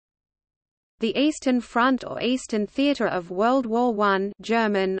The Eastern Front or Eastern Theater of World War I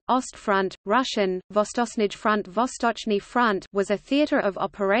German, Ostfront, Russian, Vostochny Front was a theater of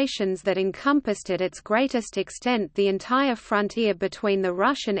operations that encompassed at its greatest extent the entire frontier between the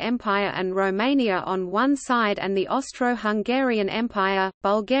Russian Empire and Romania on one side and the Austro-Hungarian Empire,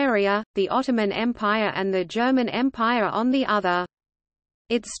 Bulgaria, the Ottoman Empire and the German Empire on the other.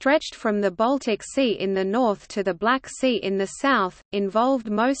 It stretched from the Baltic Sea in the north to the Black Sea in the south, involved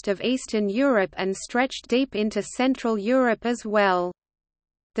most of Eastern Europe and stretched deep into Central Europe as well.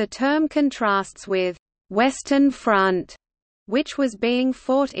 The term contrasts with «Western Front», which was being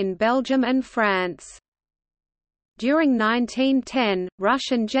fought in Belgium and France. During 1910,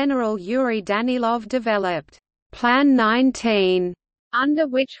 Russian General Yuri Danilov developed «Plan 19», under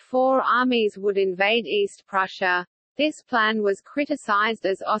which 4 armies would invade East Prussia. This plan was criticized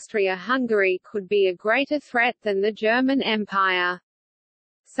as Austria-Hungary could be a greater threat than the German Empire.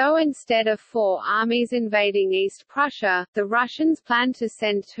 So instead of 4 armies invading East Prussia, the Russians planned to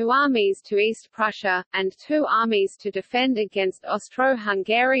send 2 armies to East Prussia, and 2 armies to defend against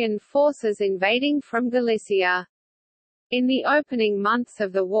Austro-Hungarian forces invading from Galicia. In the opening months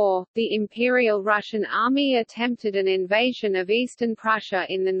of the war, the Imperial Russian Army attempted an invasion of Eastern Prussia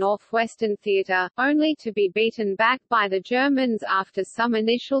in the northwestern theater, only to be beaten back by the Germans after some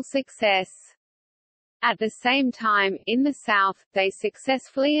initial success. At the same time, in the south, they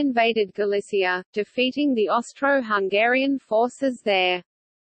successfully invaded Galicia, defeating the Austro-Hungarian forces there.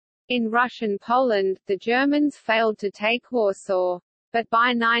 In Russian Poland, the Germans failed to take Warsaw. But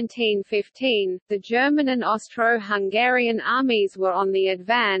by 1915, the German and Austro-Hungarian armies were on the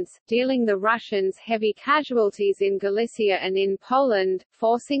advance, dealing the Russians heavy casualties in Galicia and in Poland,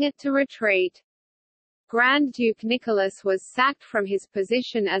 forcing it to retreat. Grand Duke Nicholas was sacked from his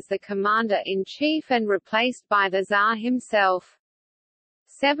position as the commander-in-chief and replaced by the Tsar himself.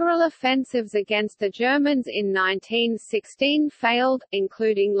 Several offensives against the Germans in 1916 failed,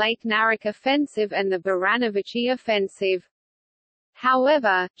 including Lake Narik Offensive and the Baranovichi Offensive.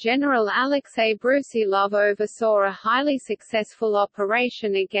 However, General Alexei Brusilov oversaw a highly successful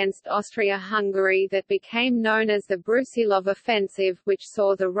operation against Austria-Hungary that became known as the Brusilov Offensive, which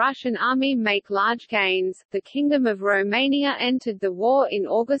saw the Russian army make large gains. The Kingdom of Romania entered the war in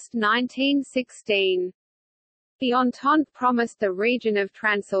August 1916. The Entente promised the region of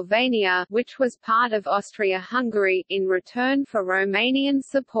Transylvania, which was part of Austria-Hungary, in return for Romanian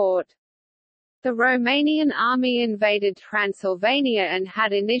support. The Romanian army invaded Transylvania and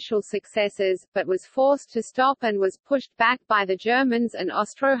had initial successes, but was forced to stop and was pushed back by the Germans and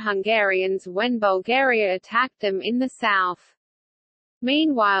Austro-Hungarians when Bulgaria attacked them in the south.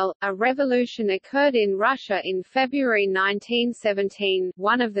 Meanwhile, a revolution occurred in Russia in February 1917,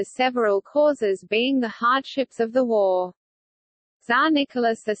 one of the several causes being the hardships of the war. Tsar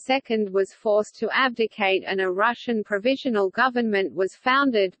Nicholas II was forced to abdicate and a Russian provisional government was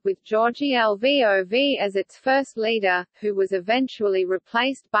founded, with Georgy Lvov as its first leader, who was eventually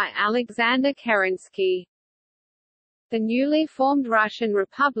replaced by Alexander Kerensky. The newly formed Russian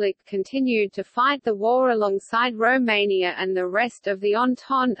Republic continued to fight the war alongside Romania and the rest of the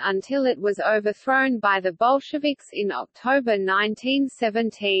Entente until it was overthrown by the Bolsheviks in October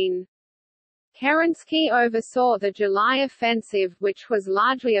 1917. Kerensky oversaw the July offensive, which was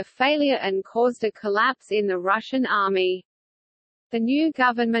largely a failure and caused a collapse in the Russian army. The new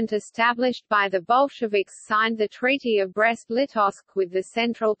government established by the Bolsheviks signed the Treaty of Brest-Litovsk with the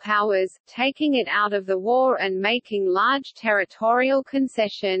Central Powers, taking it out of the war and making large territorial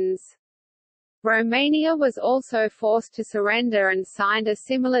concessions. Romania was also forced to surrender and signed a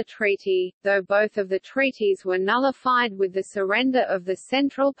similar treaty, though both of the treaties were nullified with the surrender of the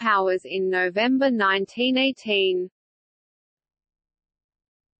Central Powers in November 1918.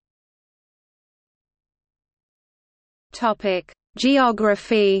 Topic: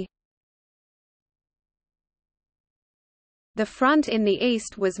 Geography. The front in the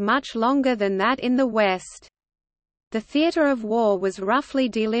east was much longer than that in the west. The theatre of war was roughly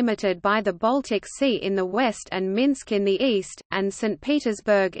delimited by the Baltic Sea in the west and Minsk in the east, and St.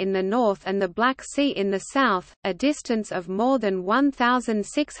 Petersburg in the north and the Black Sea in the south, a distance of more than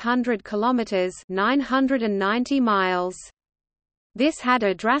 1,600 kilometers (990 miles). This had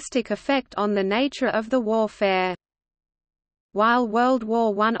a drastic effect on the nature of the warfare. While World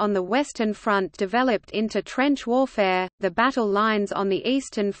War I on the Western Front developed into trench warfare, the battle lines on the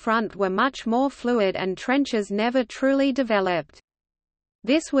Eastern Front were much more fluid and trenches never truly developed.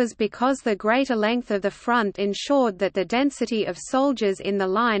 This was because the greater length of the front ensured that the density of soldiers in the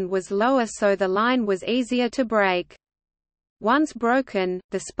line was lower, so the line was easier to break. Once broken,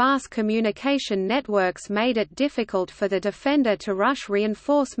 the sparse communication networks made it difficult for the defender to rush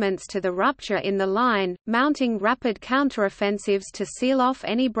reinforcements to the rupture in the line, mounting rapid counteroffensives to seal off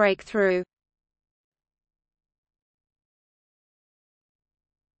any breakthrough.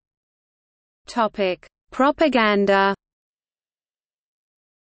 Propaganda.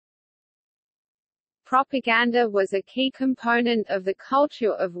 Propaganda was a key component of the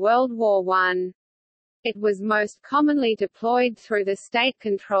culture of World War I. It was most commonly deployed through the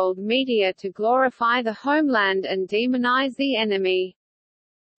state-controlled media to glorify the homeland and demonize the enemy.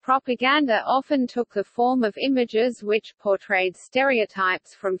 Propaganda often took the form of images which portrayed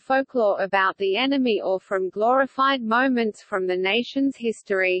stereotypes from folklore about the enemy or from glorified moments from the nation's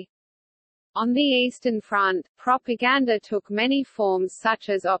history. On the Eastern Front, propaganda took many forms such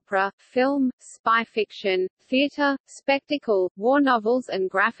as opera, film, spy fiction, theatre, spectacle, war novels and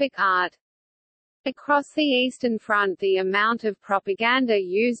graphic art. Across the Eastern Front, the amount of propaganda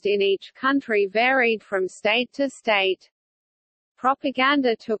used in each country varied from state to state.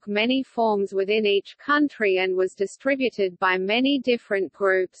 Propaganda took many forms within each country and was distributed by many different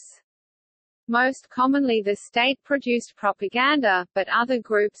groups. Most commonly the state produced propaganda, but other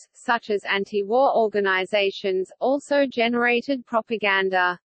groups, such as anti-war organizations, also generated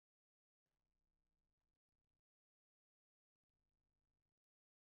propaganda.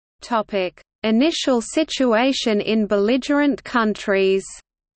 Topic: Initial situation in belligerent countries.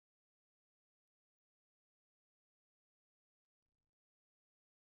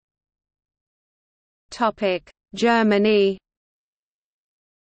 Topic: Germany.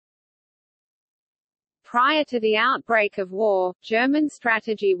 Prior to the outbreak of war, German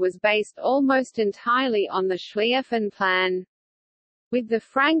strategy was based almost entirely on the Schlieffen Plan. With the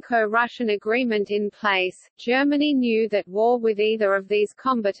Franco-Russian agreement in place, Germany knew that war with either of these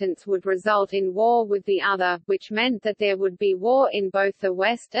combatants would result in war with the other, which meant that there would be war in both the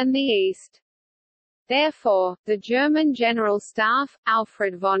West and the East. Therefore, the German General Staff,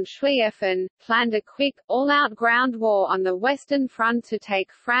 Alfred von Schlieffen, planned a quick, all-out ground war on the Western Front to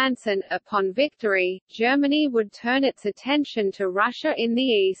take France and, upon victory, Germany would turn its attention to Russia in the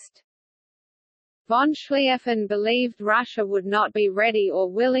east. Von Schlieffen believed Russia would not be ready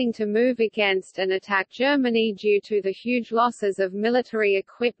or willing to move against and attack Germany due to the huge losses of military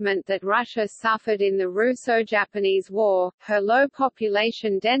equipment that Russia suffered in the Russo-Japanese War, her low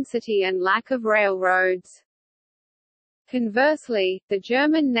population density and lack of railroads. Conversely, the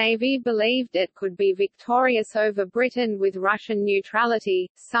German Navy believed it could be victorious over Britain with Russian neutrality,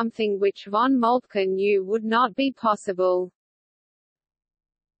 something which von Moltke knew would not be possible.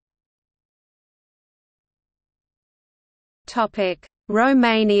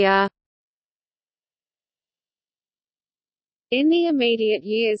 Romania. In the immediate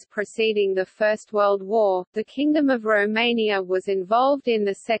years preceding the First World War, the Kingdom of Romania was involved in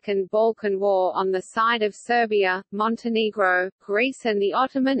the Second Balkan War on the side of Serbia, Montenegro, Greece and the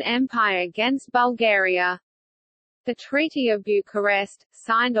Ottoman Empire against Bulgaria. The Treaty of Bucharest,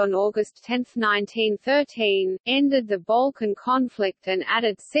 signed on August 10, 1913, ended the Balkan conflict and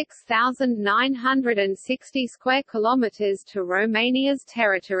added 6,960 square kilometers to Romania's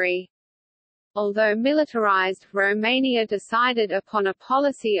territory. Although militarized, Romania decided upon a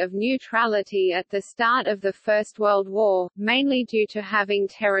policy of neutrality at the start of the First World War, mainly due to having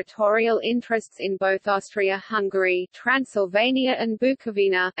territorial interests in both Austria-Hungary, Transylvania and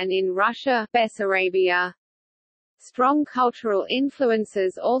Bukovina, and in Russia, Bessarabia. Strong cultural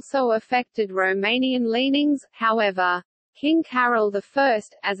influences also affected Romanian leanings, however. King Carol I,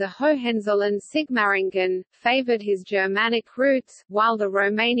 as a Hohenzollern-Sigmaringen, favored his Germanic roots, while the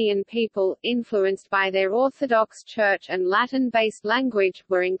Romanian people, influenced by their Orthodox Church and Latin-based language,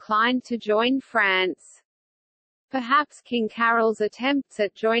 were inclined to join France. Perhaps King Carol's attempts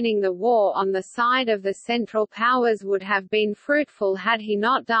at joining the war on the side of the Central Powers would have been fruitful had he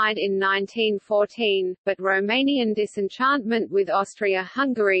not died in 1914, but Romanian disenchantment with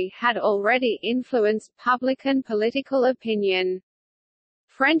Austria-Hungary had already influenced public and political opinion.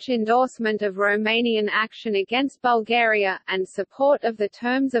 French endorsement of Romanian action against Bulgaria, and support of the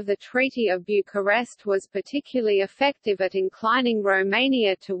terms of the Treaty of Bucharest was particularly effective at inclining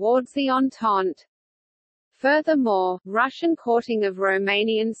Romania towards the Entente. Furthermore, Russian courting of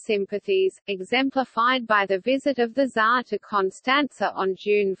Romanian sympathies, exemplified by the visit of the Tsar to Constanța on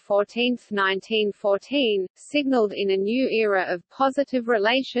June 14, 1914, signaled in a new era of positive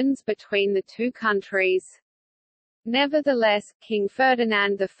relations between the two countries. Nevertheless, King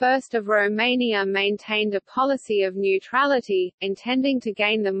Ferdinand I of Romania maintained a policy of neutrality, intending to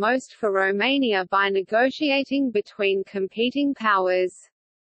gain the most for Romania by negotiating between competing powers.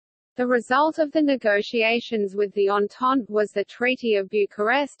 The result of the negotiations with the Entente was the Treaty of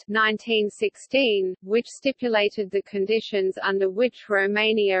Bucharest 1916, which stipulated the conditions under which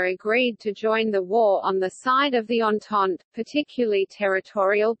Romania agreed to join the war on the side of the Entente, particularly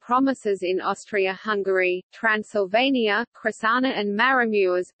territorial promises in Austria-Hungary, Transylvania, Crișana and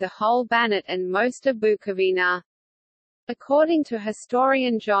Maramureș, the whole Banat and most of Bukovina. According to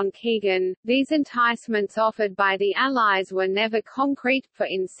historian John Keegan, these enticements offered by the Allies were never concrete, for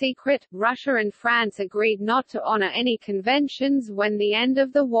in secret, Russia and France agreed not to honor any conventions when the end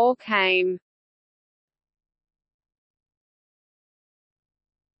of the war came.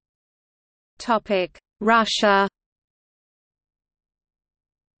 Russia.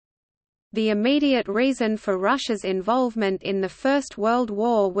 The immediate reason for Russia's involvement in the First World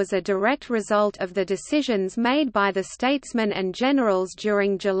War was a direct result of the decisions made by the statesmen and generals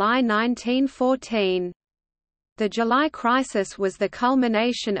during July 1914. The July crisis was the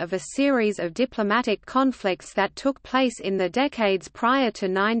culmination of a series of diplomatic conflicts that took place in the decades prior to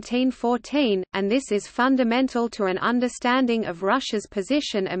 1914, and this is fundamental to an understanding of Russia's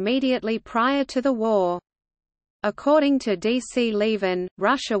position immediately prior to the war. According to D.C. Levin,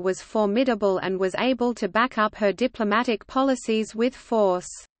 Russia was formidable and was able to back up her diplomatic policies with force.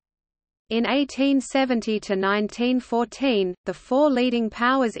 In 1870 to 1914, the four leading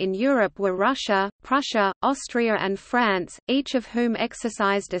powers in Europe were Russia, Prussia, Austria and France, each of whom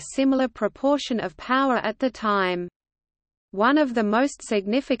exercised a similar proportion of power at the time. One of the most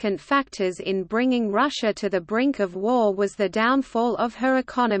significant factors in bringing Russia to the brink of war was the downfall of her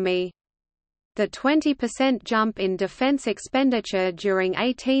economy. The 20% jump in defense expenditure during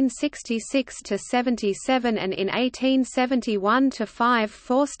 1866–77 and in 1871–5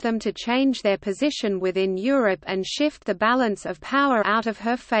 forced them to change their position within Europe and shift the balance of power out of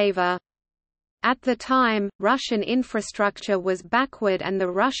her favor. At the time, Russian infrastructure was backward and the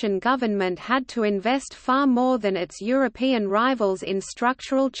Russian government had to invest far more than its European rivals in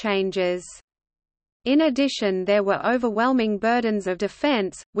structural changes. In addition, there were overwhelming burdens of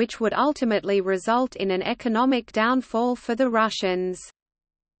defense, which would ultimately result in an economic downfall for the Russians.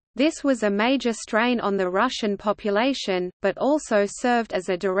 This was a major strain on the Russian population, but also served as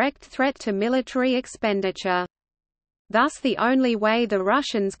a direct threat to military expenditure. Thus the only way the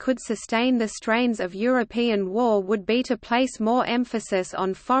Russians could sustain the strains of European war would be to place more emphasis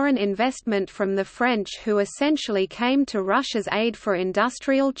on foreign investment from the French, who essentially came to Russia's aid for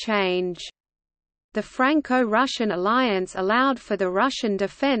industrial change. The Franco-Russian alliance allowed for the Russian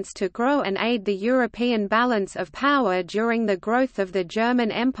defense to grow and aid the European balance of power during the growth of the German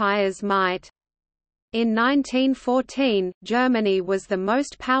Empire's might. In 1914, Germany was the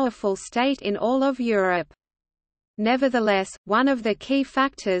most powerful state in all of Europe. Nevertheless, one of the key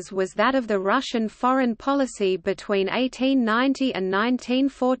factors was that of the Russian foreign policy between 1890 and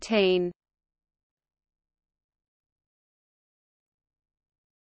 1914.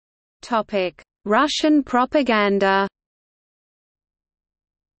 Russian propaganda.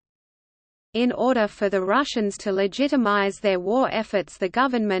 In order for the Russians to legitimize their war efforts, the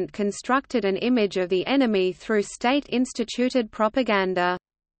government constructed an image of the enemy through state-instituted propaganda.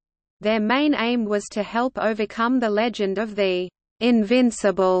 Their main aim was to help overcome the legend of the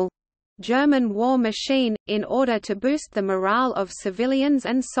invincible German war machine, in order to boost the morale of civilians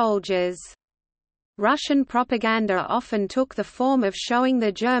and soldiers. Russian propaganda often took the form of showing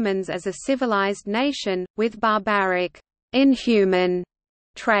the Germans as a civilized nation, with barbaric, inhuman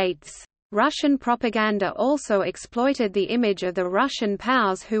traits. Russian propaganda also exploited the image of the Russian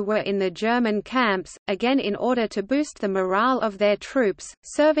POWs who were in the German camps, again in order to boost the morale of their troops,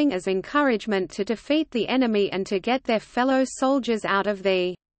 serving as encouragement to defeat the enemy and to get their fellow soldiers out of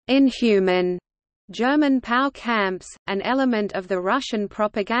the inhuman German POW camps. An element of the Russian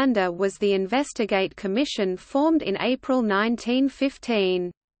propaganda was the Investigate Commission formed in April 1915.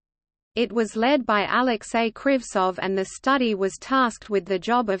 It was led by Alexei Krivtsov, and the study was tasked with the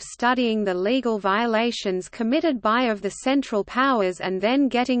job of studying the legal violations committed by the Central Powers and then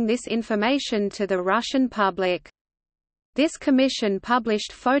getting this information to the Russian public. This commission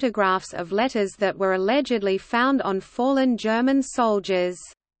published photographs of letters that were allegedly found on fallen German soldiers.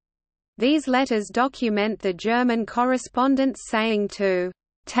 These letters document the German correspondents saying to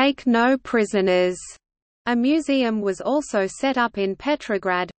take no prisoners. A museum was also set up in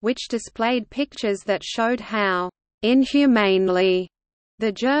Petrograd, which displayed pictures that showed how inhumanely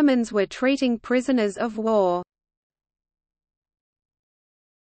the Germans were treating prisoners of war.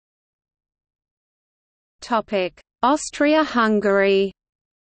 Austria-Hungary.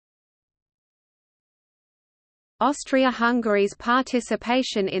 Austria-Hungary's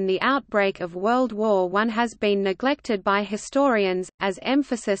participation in the outbreak of World War I has been neglected by historians, as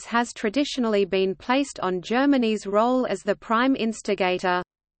emphasis has traditionally been placed on Germany's role as the prime instigator.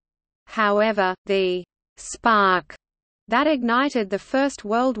 However, the «spark» that ignited the First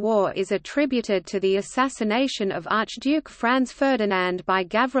World War is attributed to the assassination of Archduke Franz Ferdinand by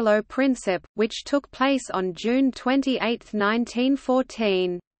Gavrilo Princip, which took place on June 28,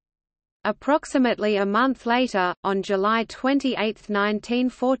 1914. Approximately a month later, on July 28,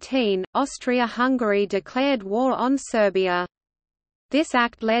 1914, Austria-Hungary declared war on Serbia. This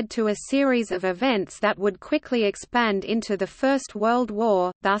act led to a series of events that would quickly expand into the First World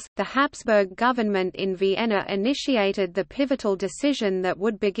War. Thus, the Habsburg government in Vienna initiated the pivotal decision that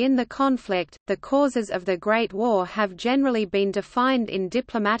would begin the conflict. The causes of the Great War have generally been defined in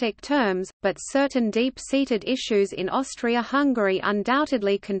diplomatic terms, but certain deep-seated issues in Austria-Hungary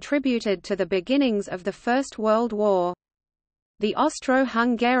undoubtedly contributed to the beginnings of the First World War. The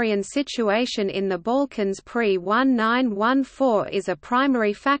Austro-Hungarian situation in the Balkans pre-1914 is a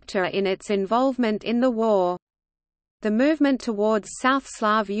primary factor in its involvement in the war. The movement towards South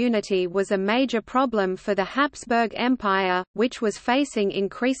Slav unity was a major problem for the Habsburg Empire, which was facing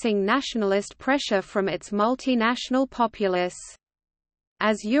increasing nationalist pressure from its multinational populace.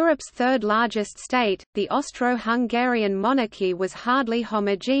 As Europe's third-largest state, the Austro-Hungarian monarchy was hardly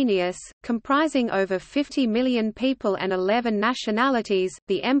homogeneous, comprising over 50 million people and 11 nationalities.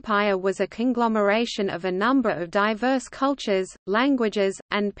 The empire was a conglomeration of a number of diverse cultures, languages,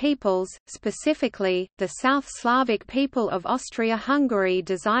 and peoples. Specifically, the South Slavic people of Austria-Hungary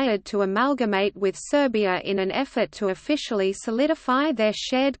desired to amalgamate with Serbia in an effort to officially solidify their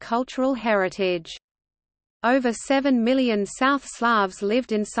shared cultural heritage. Over 7 million South Slavs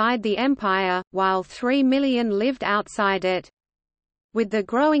lived inside the empire, while 3 million lived outside it. With the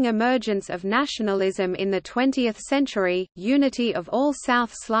growing emergence of nationalism in the 20th century, unity of all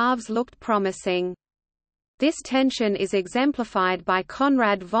South Slavs looked promising. This tension is exemplified by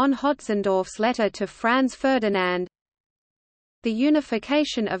Konrad von Hotzendorf's letter to Franz Ferdinand. The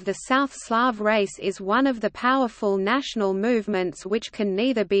unification of the South Slav race is one of the powerful national movements which can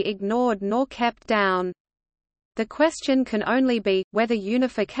neither be ignored nor kept down. The question can only be, whether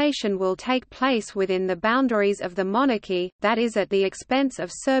unification will take place within the boundaries of the monarchy, that is at the expense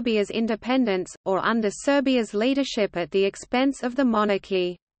of Serbia's independence, or under Serbia's leadership at the expense of the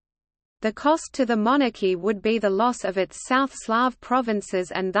monarchy. The cost to the monarchy would be the loss of its South Slav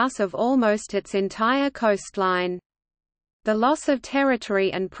provinces and thus of almost its entire coastline. The loss of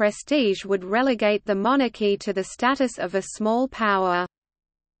territory and prestige would relegate the monarchy to the status of a small power.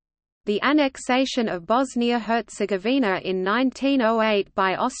 The annexation of Bosnia-Herzegovina in 1908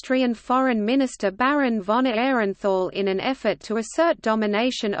 by Austrian Foreign Minister Baron von Ehrenthal in an effort to assert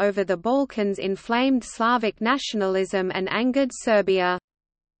domination over the Balkans inflamed Slavic nationalism and angered Serbia.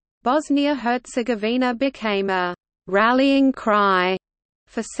 Bosnia-Herzegovina became a «rallying cry»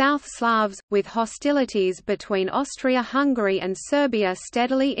 for South Slavs, with hostilities between Austria-Hungary and Serbia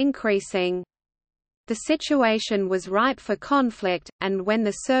steadily increasing. The situation was ripe for conflict, and when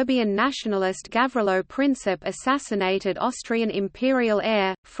the Serbian nationalist Gavrilo Princip assassinated Austrian imperial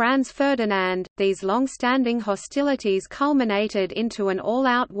heir, Franz Ferdinand, these long-standing hostilities culminated into an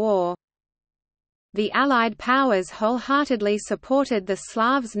all-out war. The Allied powers wholeheartedly supported the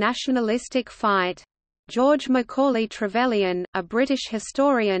Slavs' nationalistic fight. George Macaulay Trevelyan, a British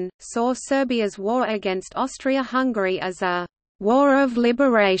historian, saw Serbia's war against Austria-Hungary as a «war of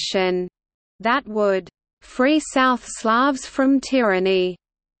liberation» that would «free South Slavs from tyranny».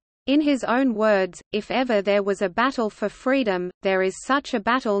 In his own words, if ever there was a battle for freedom, there is such a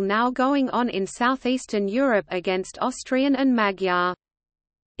battle now going on in southeastern Europe against Austrian and Magyar.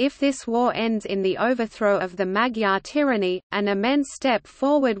 If this war ends in the overthrow of the Magyar tyranny, an immense step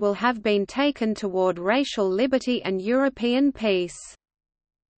forward will have been taken toward racial liberty and European peace.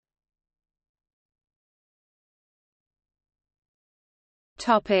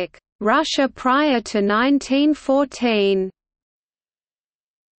 Russia prior to 1914.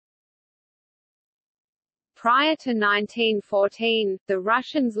 Prior to 1914, the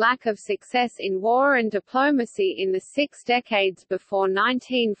Russians' lack of success in war and diplomacy in the 6 decades before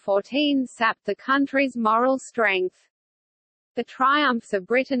 1914 sapped the country's moral strength. The triumphs of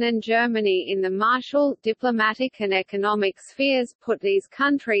Britain and Germany in the martial, diplomatic and economic spheres put these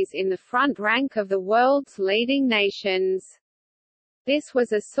countries in the front rank of the world's leading nations. This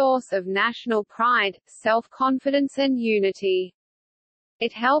was a source of national pride, self-confidence and unity.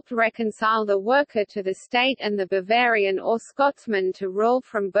 It helped reconcile the worker to the state and the Bavarian or Scotsman to rule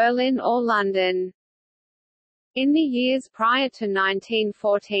from Berlin or London. In the years prior to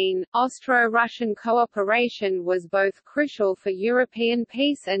 1914, Austro-Russian cooperation was both crucial for European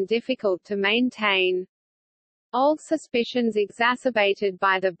peace and difficult to maintain. Old suspicions exacerbated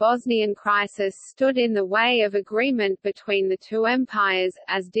by the Bosnian crisis stood in the way of agreement between the two empires,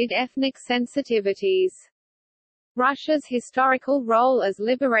 as did ethnic sensitivities. Russia's historical role as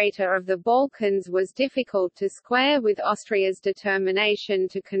liberator of the Balkans was difficult to square with Austria's determination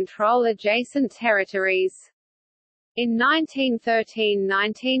to control adjacent territories. In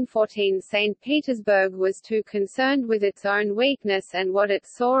 1913–1914 St. Petersburg was too concerned with its own weakness and what it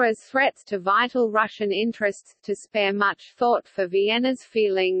saw as threats to vital Russian interests, to spare much thought for Vienna's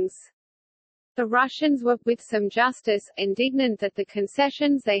feelings. The Russians were, with some justice, indignant that the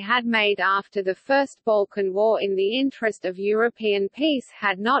concessions they had made after the First Balkan War in the interest of European peace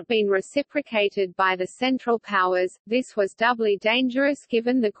had not been reciprocated by the Central Powers. This was doubly dangerous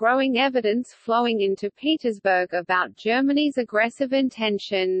given the growing evidence flowing into Petersburg about Germany's aggressive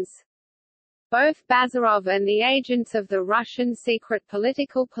intentions. Both Bazarov and the agents of the Russian secret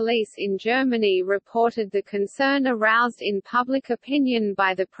political police in Germany reported the concern aroused in public opinion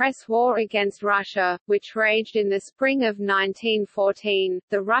by the press war against Russia, which raged in the spring of 1914.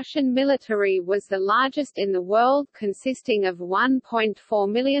 The Russian military was the largest in the world, consisting of 1.4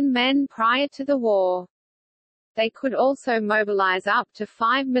 million men prior to the war. They could also mobilize up to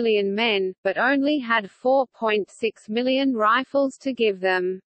 5 million men, but only had 4.6 million rifles to give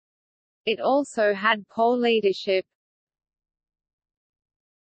them. It also had poor leadership.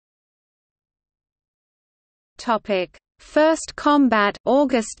 Topic: First combat,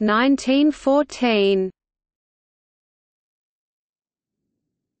 August 1914.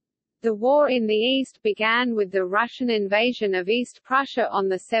 The war in the East began with the Russian invasion of East Prussia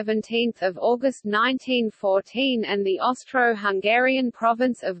on 17 August 1914 and the Austro-Hungarian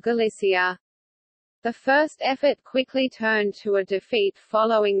province of Galicia. The first effort quickly turned to a defeat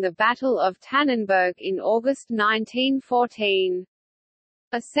following the Battle of Tannenberg in August 1914.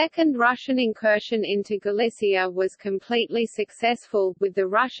 A second Russian incursion into Galicia was completely successful, with the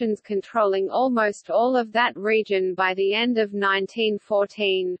Russians controlling almost all of that region by the end of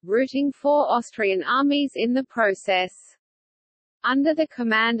 1914, routing 4 Austrian armies in the process. Under the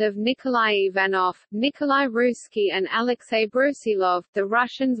command of Nikolai Ivanov, Nikolai Ruski and Alexei Brusilov, the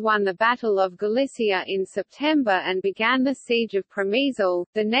Russians won the Battle of Galicia in September and began the siege of Przemysl,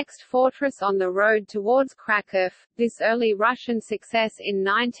 the next fortress on the road towards Krakow. This early Russian success in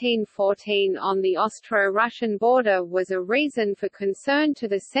 1914 on the Austro-Russian border was a reason for concern to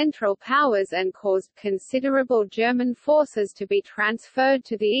the Central Powers and caused considerable German forces to be transferred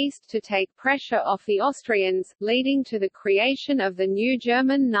to the east to take pressure off the Austrians, leading to the creation of the new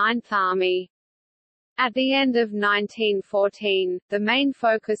German Ninth Army. At the end of 1914, the main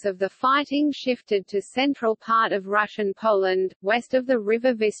focus of the fighting shifted to central part of Russian Poland, west of the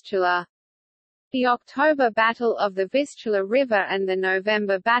river Vistula. The October Battle of the Vistula River and the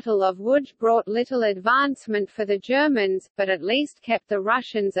November Battle of Łódź brought little advancement for the Germans, but at least kept the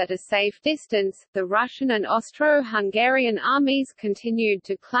Russians at a safe distance. The Russian and Austro-Hungarian armies continued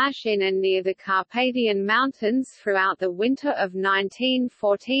to clash in and near the Carpathian Mountains throughout the winter of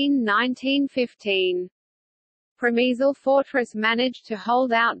 1914–1915. Przemysl fortress managed to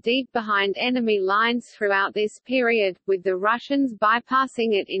hold out deep behind enemy lines throughout this period, with the Russians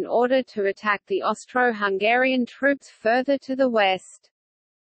bypassing it in order to attack the Austro-Hungarian troops further to the west.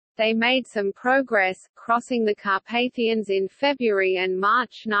 They made some progress, crossing the Carpathians in February and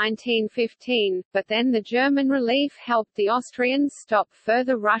March 1915, but then the German relief helped the Austrians stop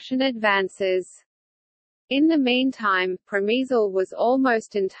further Russian advances. In the meantime, Przemysl was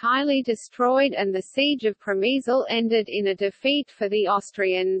almost entirely destroyed and the siege of Przemysl ended in a defeat for the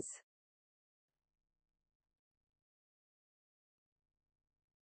Austrians.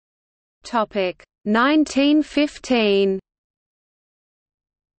 Topic: 1915.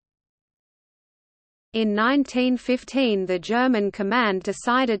 In 1915 the German command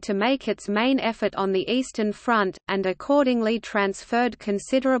decided to make its main effort on the Eastern Front, and accordingly transferred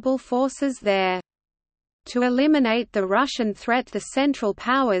considerable forces there. To eliminate the Russian threat, the Central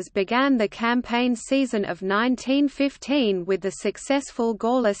Powers began the campaign season of 1915 with the successful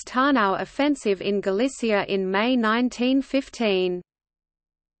Gorlice-Tarnow offensive in Galicia in May 1915.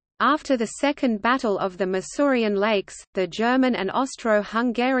 After the Second Battle of the Masurian Lakes, the German and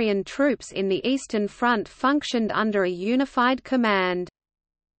Austro-Hungarian troops in the Eastern Front functioned under a unified command.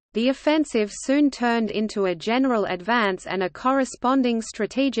 The offensive soon turned into a general advance and a corresponding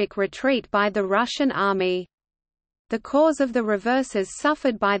strategic retreat by the Russian army. The cause of the reverses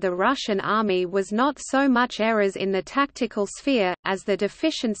suffered by the Russian army was not so much errors in the tactical sphere, as the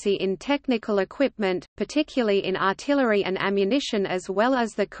deficiency in technical equipment, particularly in artillery and ammunition, as well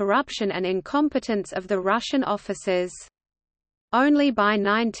as the corruption and incompetence of the Russian officers. Only by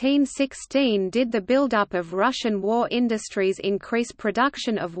 1916 did the buildup of Russian war industries increase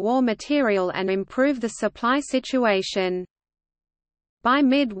production of war material and improve the supply situation. By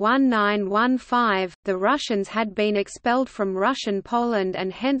mid-1915, the Russians had been expelled from Russian Poland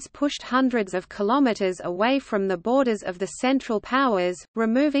and hence pushed hundreds of kilometers away from the borders of the Central Powers,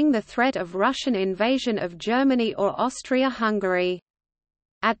 removing the threat of Russian invasion of Germany or Austria-Hungary.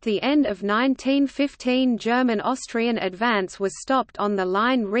 At the end of 1915, German-Austrian advance was stopped on the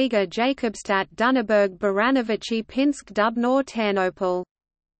line Riga-Jakobstadt-Dunneberg-Baranowiczi-Pinsk-Dubno-Ternopil.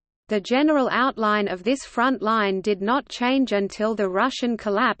 The general outline of this front line did not change until the Russian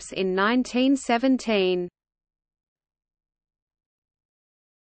collapse in 1917.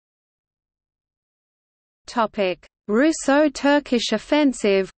 Russo-Turkish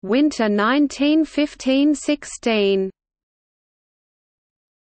offensive, winter 1915–16.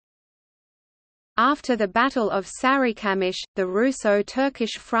 After the Battle of Sarikamish, the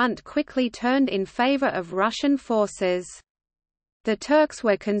Russo-Turkish front quickly turned in favor of Russian forces. The Turks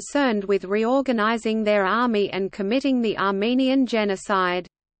were concerned with reorganizing their army and committing the Armenian genocide.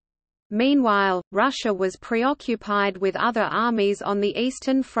 Meanwhile, Russia was preoccupied with other armies on the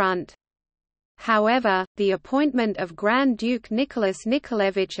Eastern Front. However, the appointment of Grand Duke Nicholas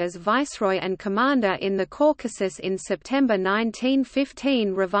Nikolaevich as viceroy and commander in the Caucasus in September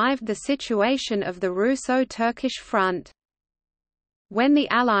 1915 revived the situation of the Russo-Turkish front. When the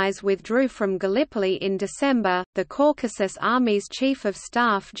Allies withdrew from Gallipoli in December, the Caucasus Army's Chief of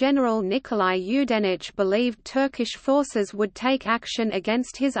Staff General Nikolai Yudenich believed Turkish forces would take action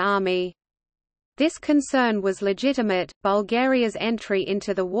against his army. This concern was legitimate. Bulgaria's entry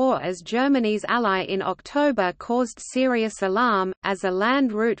into the war as Germany's ally in October caused serious alarm, as a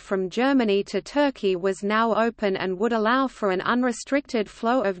land route from Germany to Turkey was now open and would allow for an unrestricted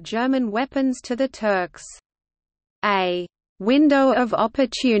flow of German weapons to the Turks. A window of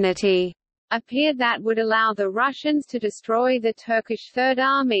opportunity appeared that would allow the Russians to destroy the Turkish Third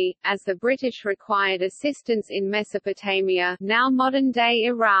Army, as the British required assistance in Mesopotamia, now modern-day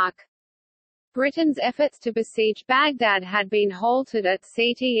Iraq. Britain's efforts to besiege Baghdad had been halted at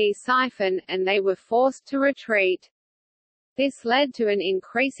Ctesiphon, and they were forced to retreat. This led to an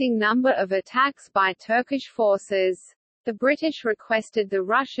increasing number of attacks by Turkish forces. The British requested the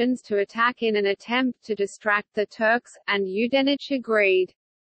Russians to attack in an attempt to distract the Turks, and Yudenich agreed.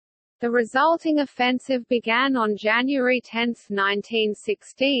 The resulting offensive began on January 10,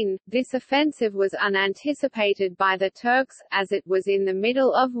 1916. This offensive was unanticipated by the Turks, as it was in the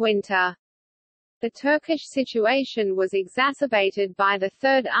middle of winter. The Turkish situation was exacerbated by the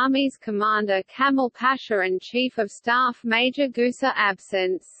Third Army's commander Kemal Pasha and Chief of Staff Major Gusa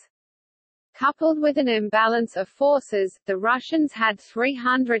absence. Coupled with an imbalance of forces, the Russians had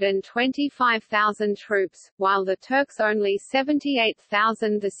 325,000 troops, while the Turks only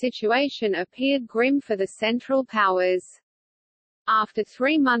 78,000. The situation appeared grim for the Central Powers. After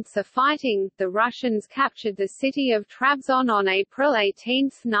 3 months of fighting, the Russians captured the city of Trabzon on April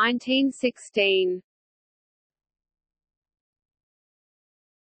 18, 1916.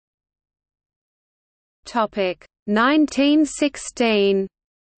 Topic 1916.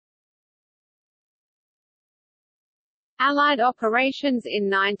 Allied operations in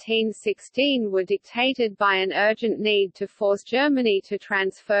 1916 were dictated by an urgent need to force Germany to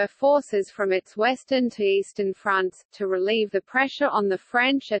transfer forces from its western to eastern fronts, to relieve the pressure on the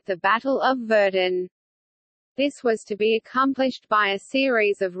French at the Battle of Verdun. This was to be accomplished by a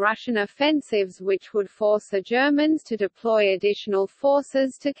series of Russian offensives which would force the Germans to deploy additional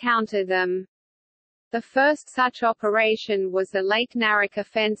forces to counter them. The first such operation was the Lake Narik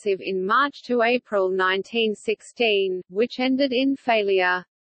offensive in March to April 1916, which ended in failure.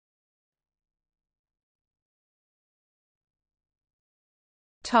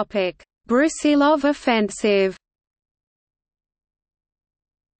 Topic: Brusilov Offensive.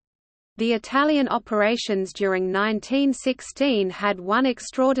 The Italian operations during 1916 had one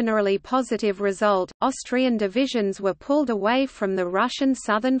extraordinarily positive result: Austrian divisions were pulled away from the Russian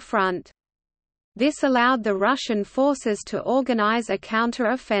southern front. This allowed the Russian forces to organize a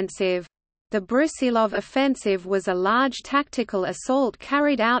counter-offensive. The Brusilov Offensive was a large tactical assault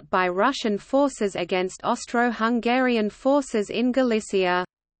carried out by Russian forces against Austro-Hungarian forces in Galicia.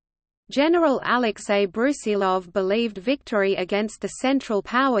 General Alexei Brusilov believed victory against the Central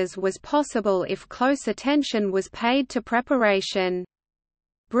Powers was possible if close attention was paid to preparation.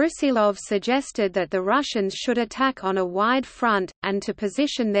 Brusilov suggested that the Russians should attack on a wide front, and to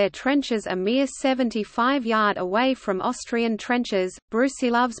position their trenches a mere 75 yards away from Austrian trenches.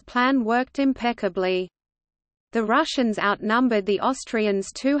 Brusilov's plan worked impeccably. The Russians outnumbered the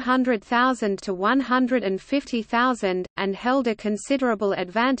Austrians 200,000 to 150,000, and held a considerable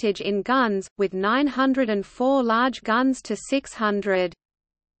advantage in guns, with 904 large guns to 600.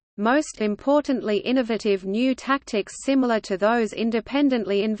 Most importantly, innovative new tactics similar to those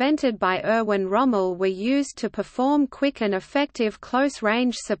independently invented by Erwin Rommel were used to perform quick and effective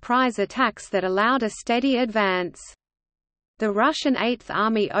close-range surprise attacks that allowed a steady advance. The Russian Eighth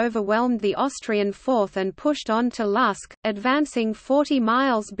Army overwhelmed the Austrian Fourth and pushed on to Lutsk, advancing 40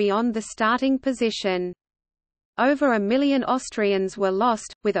 miles beyond the starting position. Over 1 million Austrians were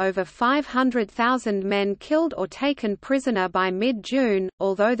lost, with over 500,000 men killed or taken prisoner by mid-June.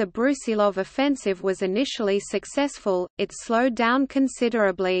 Although the Brusilov offensive was initially successful, it slowed down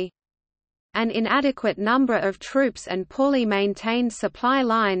considerably. An inadequate number of troops and poorly maintained supply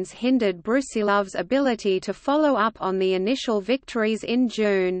lines hindered Brusilov's ability to follow up on the initial victories in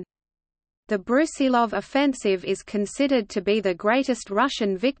June. The Brusilov offensive is considered to be the greatest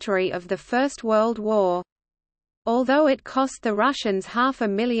Russian victory of the First World War. Although it cost the Russians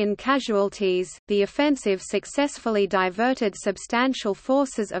 500,000 casualties, the offensive successfully diverted substantial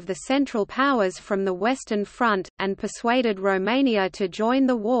forces of the Central Powers from the Western Front, and persuaded Romania to join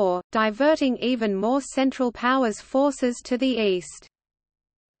the war, diverting even more Central Powers forces to the east.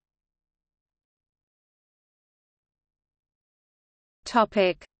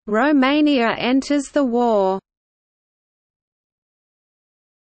 Romania enters the war.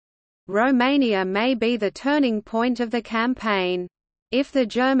 Romania may be the turning point of the campaign. If the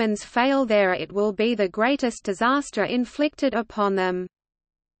Germans fail there, it will be the greatest disaster inflicted upon them.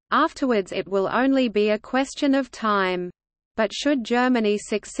 Afterwards it will only be a question of time. But should Germany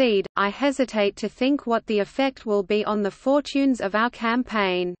succeed, I hesitate to think what the effect will be on the fortunes of our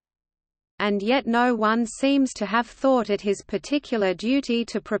campaign. And yet no one seems to have thought it his particular duty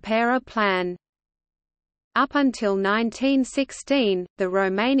to prepare a plan. Up until 1916, the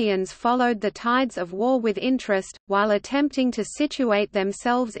Romanians followed the tides of war with interest, while attempting to situate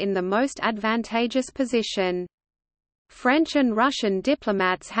themselves in the most advantageous position. French and Russian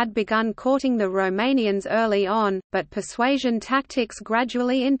diplomats had begun courting the Romanians early on, but persuasion tactics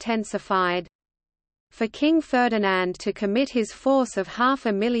gradually intensified. For King Ferdinand to commit his force of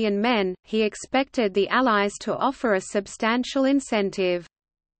 500,000 men, he expected the Allies to offer a substantial incentive.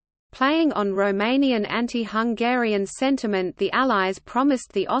 Playing on Romanian anti-Hungarian sentiment, the Allies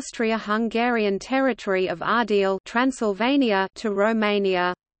promised the Austria-Hungarian territory of Ardeal, Transylvania, to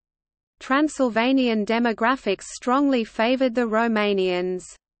Romania. Transylvanian demographics strongly favoured the Romanians.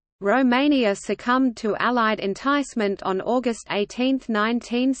 Romania succumbed to Allied enticement on August 18,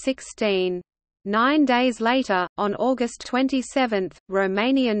 1916. 9 days later, on August 27,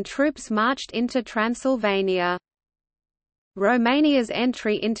 Romanian troops marched into Transylvania. Romania's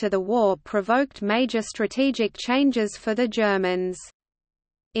entry into the war provoked major strategic changes for the Germans.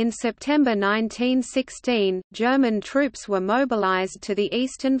 In September 1916, German troops were mobilized to the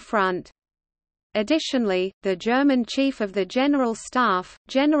Eastern Front. Additionally, the German Chief of the General Staff,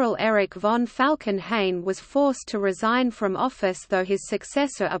 General Erich von Falkenhayn, was forced to resign from office, though his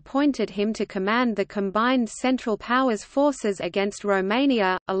successor appointed him to command the combined Central Powers forces against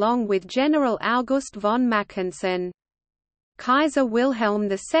Romania, along with General August von Mackensen. Kaiser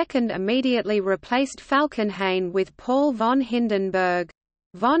Wilhelm II immediately replaced Falkenhayn with Paul von Hindenburg.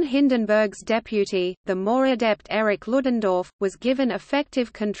 Von Hindenburg's deputy, the more adept Erich Ludendorff, was given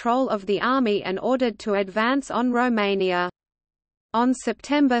effective control of the army and ordered to advance on Romania. On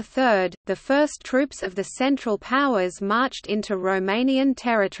September 3, the first troops of the Central Powers marched into Romanian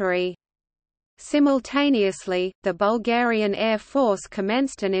territory. Simultaneously, the Bulgarian Air Force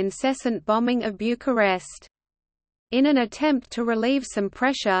commenced an incessant bombing of Bucharest. In an attempt to relieve some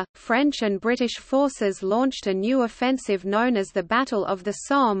pressure, French and British forces launched a new offensive known as the Battle of the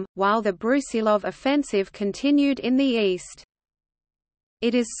Somme, while the Brusilov offensive continued in the east.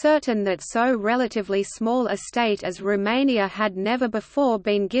 It is certain that so relatively small a state as Romania had never before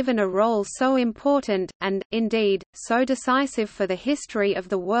been given a role so important, and, indeed, so decisive for the history of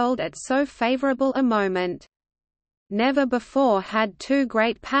the world at so favourable a moment. Never before had two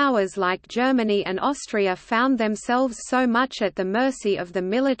great powers like Germany and Austria found themselves so much at the mercy of the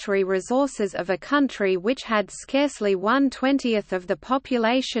military resources of a country which had scarcely 1/20 of the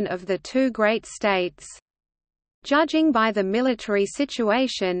population of the two great states. Judging by the military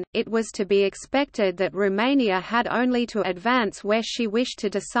situation, it was to be expected that Romania had only to advance where she wished to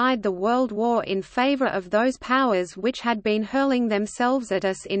decide the World War in favor of those powers which had been hurling themselves at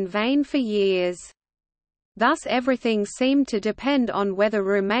us in vain for years. Thus everything seemed to depend on whether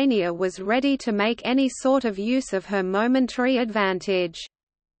Romania was ready to make any sort of use of her momentary advantage.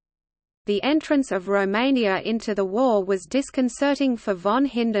 The entrance of Romania into the war was disconcerting for von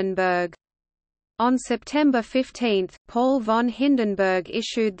Hindenburg. On September 15, Paul von Hindenburg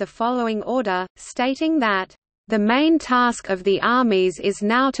issued the following order, stating that, "The main task of the armies is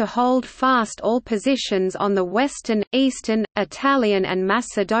now to hold fast all positions on the western, eastern, Italian and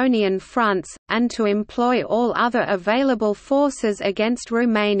Macedonian fronts, and to employ all other available forces against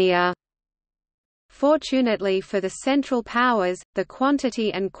Romania." Fortunately for the Central Powers, the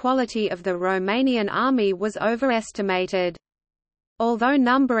quantity and quality of the Romanian army was overestimated. Although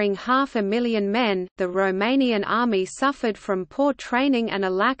numbering 500,000 men, the Romanian army suffered from poor training and a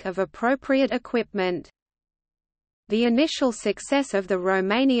lack of appropriate equipment. The initial success of the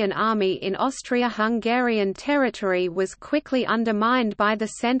Romanian army in Austria-Hungarian territory was quickly undermined by the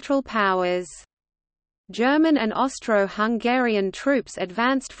Central Powers. German and Austro-Hungarian troops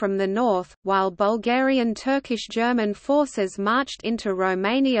advanced from the north, while Bulgarian Turkish-German forces marched into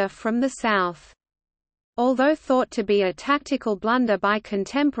Romania from the south. Although thought to be a tactical blunder by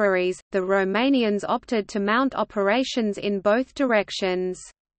contemporaries, the Romanians opted to mount operations in both directions.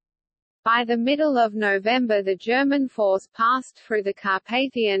 By the middle of November the German force passed through the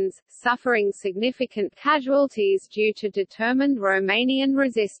Carpathians, suffering significant casualties due to determined Romanian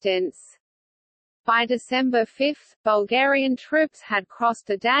resistance. By December 5, Bulgarian troops had crossed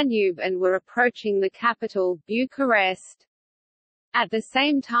the Danube and were approaching the capital, Bucharest. At the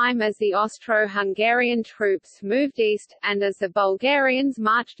same time as the Austro-Hungarian troops moved east, and as the Bulgarians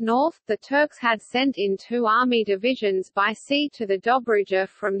marched north, the Turks had sent in 2 army divisions by sea to the Dobruja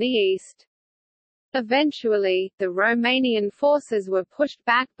from the east. Eventually, the Romanian forces were pushed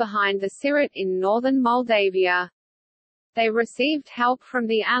back behind the Siret in northern Moldavia. They received help from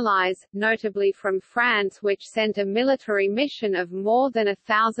the Allies, notably from France, which sent a military mission of more than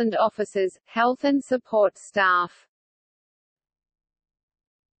 1,000 officers, health and support staff.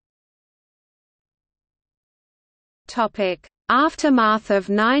 Aftermath of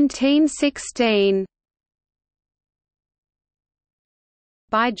 1916.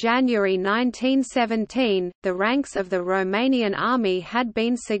 By January 1917, the ranks of the Romanian army had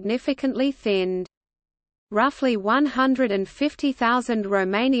been significantly thinned. Roughly 150,000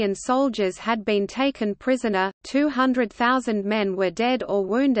 Romanian soldiers had been taken prisoner, 200,000 men were dead or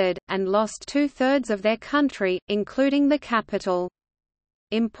wounded, and lost 2/3 of their country, including the capital.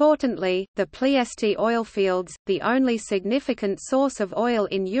 Importantly, the Ploiești oilfields, the only significant source of oil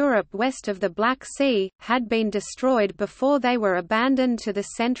in Europe west of the Black Sea, had been destroyed before they were abandoned to the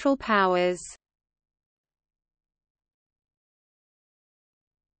Central Powers.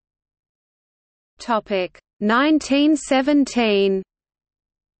 Topic 1917.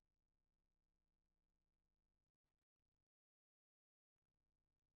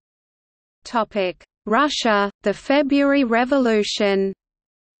 Topic Russia, the February Revolution.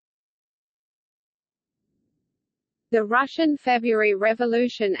 The Russian February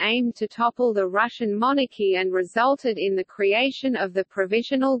Revolution aimed to topple the Russian monarchy and resulted in the creation of the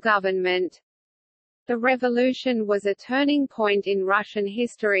provisional government. The revolution was a turning point in Russian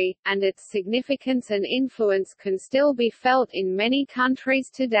history, and its significance and influence can still be felt in many countries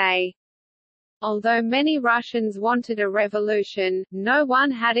today. Although many Russians wanted a revolution, no one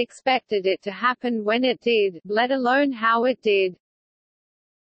had expected it to happen when it did, let alone how it did.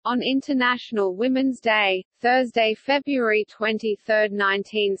 On International Women's Day, Thursday, February 23,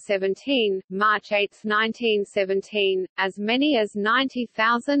 1917, March 8, 1917, as many as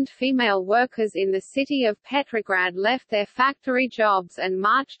 90,000 female workers in the city of Petrograd left their factory jobs and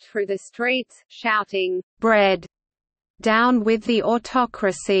marched through the streets, shouting, "Bread! Down with the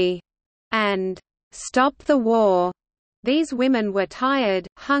autocracy!" and "Stop the war!" These women were tired,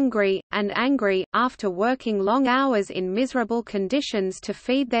 hungry, and angry, after working long hours in miserable conditions to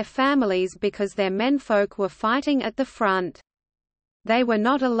feed their families because their menfolk were fighting at the front. They were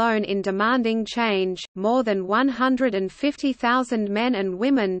not alone in demanding change. More than 150,000 men and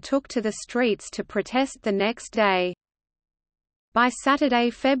women took to the streets to protest the next day. By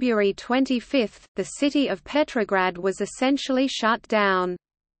Saturday, February 25, the city of Petrograd was essentially shut down.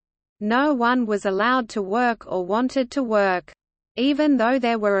 No one was allowed to work or wanted to work. Even though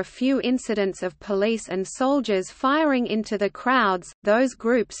there were a few incidents of police and soldiers firing into the crowds, those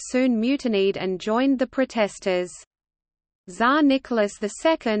groups soon mutinied and joined the protesters. Tsar Nicholas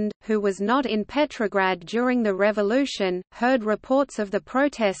II, who was not in Petrograd during the revolution, heard reports of the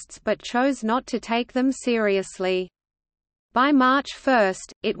protests but chose not to take them seriously. By March 1,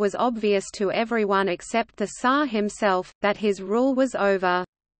 it was obvious to everyone except the Tsar himself, that his rule was over.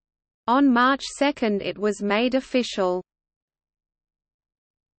 On March 2 it was made official.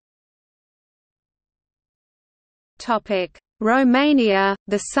 Romania,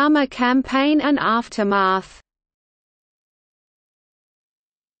 the summer campaign and aftermath.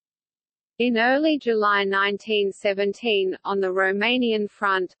 In early July 1917, on the Romanian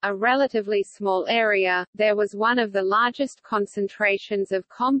front, a relatively small area, there was one of the largest concentrations of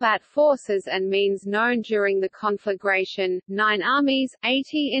combat forces and means known during the conflagration: 9 armies,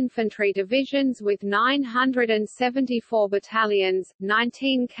 80 infantry divisions with 974 battalions,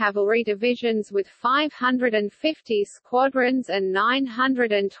 19 cavalry divisions with 550 squadrons and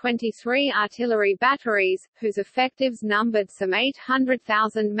 923 artillery batteries, whose effectives numbered some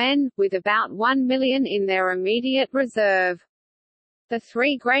 800,000 men, with about 1 million in their immediate reserve. The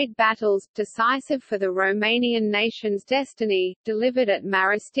three great battles, decisive for the Romanian nation's destiny, delivered at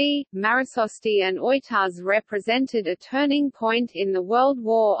Marosti, Marososti and Uitaz, represented a turning point in the World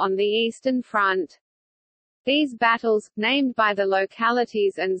War on the Eastern Front. These battles, named by the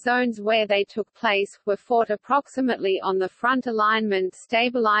localities and zones where they took place, were fought approximately on the front alignment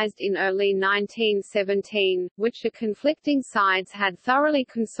stabilized in early 1917, which the conflicting sides had thoroughly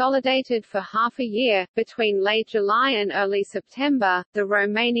consolidated for half a year. Between late July and early September, the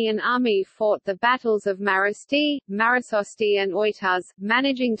Romanian army fought the battles of Marosti, Marososti and Uitaz,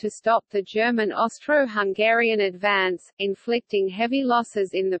 managing to stop the German Austro-Hungarian advance, inflicting heavy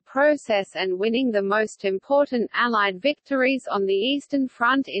losses in the process and winning the most important Allied victories on the Eastern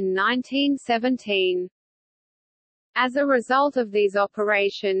Front in 1917. As a result of these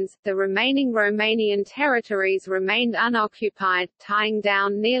operations, the remaining Romanian territories remained unoccupied, tying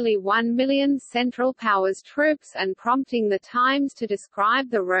down nearly 1 million Central Powers troops and prompting the Times to describe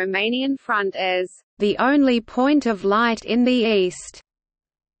the Romanian front as the only point of light in the East.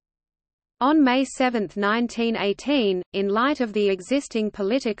 On May 7, 1918, in light of the existing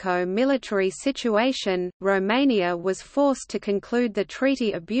politico-military situation, Romania was forced to conclude the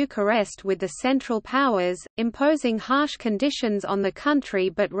Treaty of Bucharest with the Central Powers, imposing harsh conditions on the country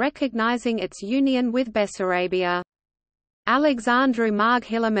but recognizing its union with Bessarabia. Alexandru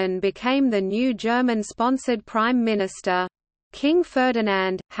Marghiliman became the new German-sponsored Prime Minister. King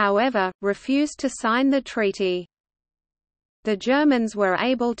Ferdinand, however, refused to sign the treaty. The Germans were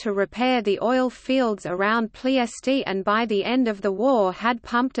able to repair the oil fields around Ploiești and by the end of the war had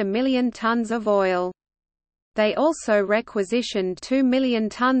pumped 1 million tons of oil. They also requisitioned 2 million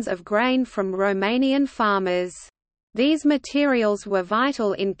tons of grain from Romanian farmers. These materials were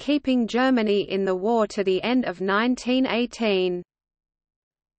vital in keeping Germany in the war to the end of 1918.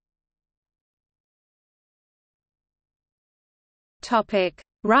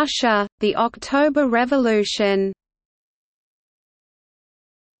 Russia, the October Revolution.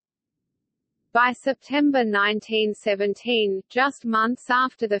 By September 1917, just months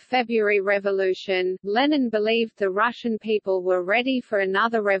after the February Revolution, Lenin believed the Russian people were ready for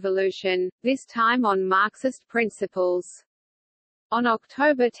another revolution, this time on Marxist principles. On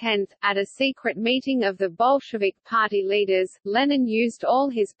October 10, at a secret meeting of the Bolshevik party leaders, Lenin used all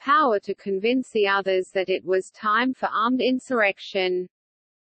his power to convince the others that it was time for armed insurrection.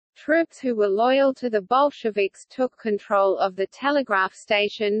 Troops who were loyal to the Bolsheviks took control of the telegraph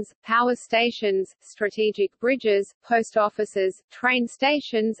stations, power stations, strategic bridges, post offices, train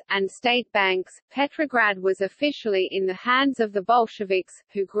stations, and state banks. Petrograd was officially in the hands of the Bolsheviks,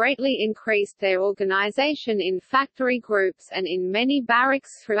 who greatly increased their organization in factory groups and in many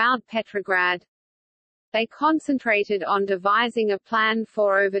barracks throughout Petrograd. They concentrated on devising a plan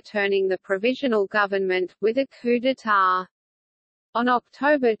for overturning the provisional government, with a coup d'état. On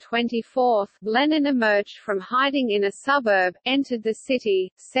October 24, Lenin emerged from hiding in a suburb, entered the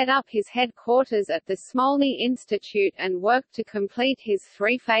city, set up his headquarters at the Smolny Institute and worked to complete his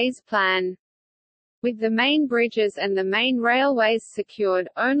three-phase plan. With the main bridges and the main railways secured,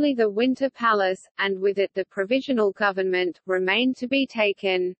 only the Winter Palace, and with it the provisional government, remained to be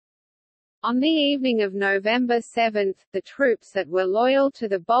taken. On the evening of November 7, the troops that were loyal to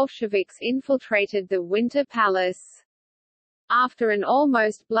the Bolsheviks infiltrated the Winter Palace. After an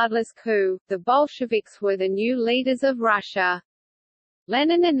almost bloodless coup, the Bolsheviks were the new leaders of Russia.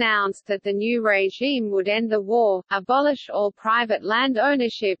 Lenin announced that the new regime would end the war, abolish all private land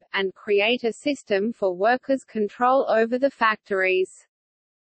ownership, and create a system for workers' control over the factories.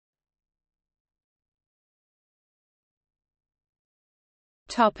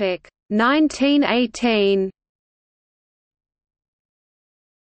 Topic 1918.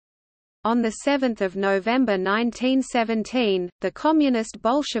 On 7 November 1917, the Communist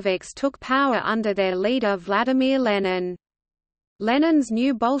Bolsheviks took power under their leader Vladimir Lenin. Lenin's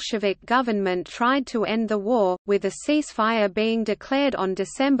new Bolshevik government tried to end the war, with a ceasefire being declared on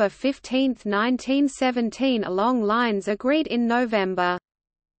December 15, 1917 along lines agreed in November.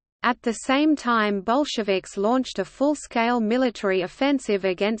 At the same time, Bolsheviks launched a full-scale military offensive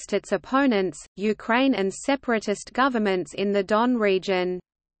against its opponents, Ukraine and separatist governments in the Don region.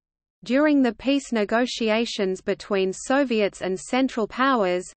 During the peace negotiations between Soviets and Central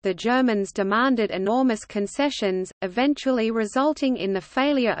Powers, the Germans demanded enormous concessions, eventually resulting in the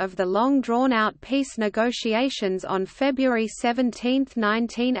failure of the long-drawn-out peace negotiations on February 17,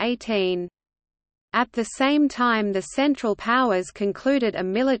 1918. At the same time, the Central Powers concluded a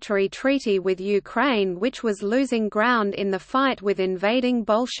military treaty with Ukraine, which was losing ground in the fight with invading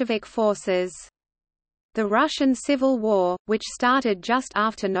Bolshevik forces. The Russian Civil War, which started just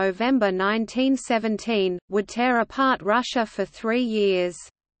after November 1917, would tear apart Russia for 3 years.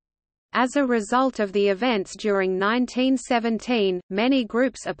 As a result of the events during 1917, many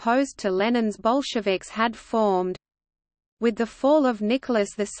groups opposed to Lenin's Bolsheviks had formed. With the fall of Nicholas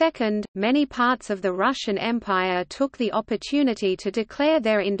II, many parts of the Russian Empire took the opportunity to declare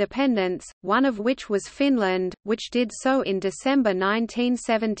their independence, one of which was Finland, which did so in December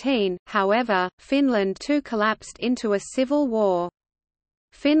 1917. However, Finland too collapsed into a civil war.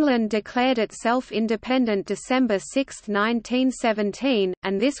 Finland declared itself independent December 6, 1917,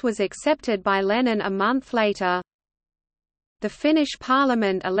 and this was accepted by Lenin a month later. The Finnish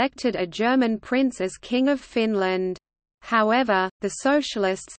parliament elected a German prince as King of Finland. However, the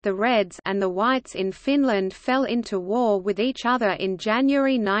Socialists, the Reds, and the Whites in Finland fell into war with each other in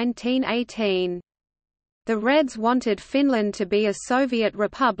January 1918. The Reds wanted Finland to be a Soviet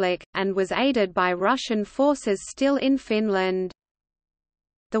republic, and was aided by Russian forces still in Finland.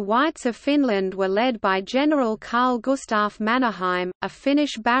 The Whites of Finland were led by General Carl Gustaf Mannerheim, a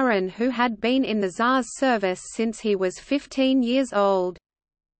Finnish baron who had been in the Tsar's service since he was 15 years old.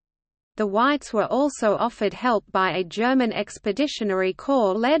 The Whites were also offered help by a German expeditionary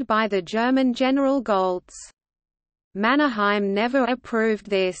corps led by the German General Goltz. Mannerheim never approved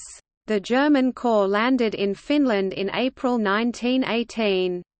this. The German corps landed in Finland in April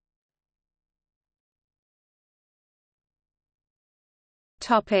 1918.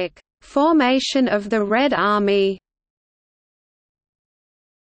 Formation of the Red Army.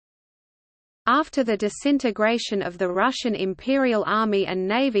 After the disintegration of the Russian Imperial Army and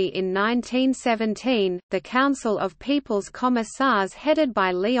Navy in 1917, the Council of People's Commissars headed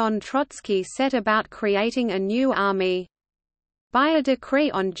by Leon Trotsky set about creating a new army. By a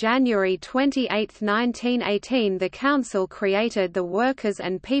decree on January 28, 1918, the Council created the Workers'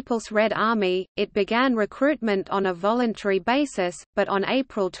 and People's Red Army. It began recruitment on a voluntary basis, but on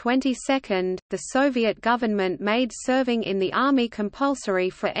April 22, the Soviet government made serving in the army compulsory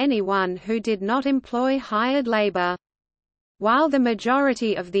for anyone who did not employ hired labor. While the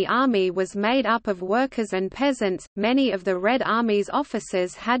majority of the army was made up of workers and peasants, many of the Red Army's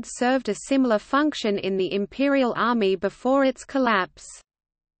officers had served a similar function in the Imperial Army before its collapse.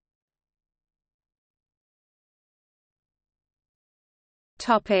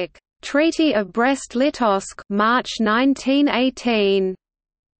 Treaty of Brest-Litovsk, March 1918.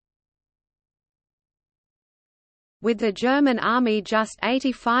 With the German army just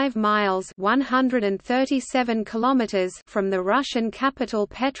 85 miles (137 kilometers) from the Russian capital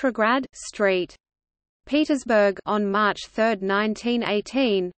Petrograd, St. Petersburg on March 3,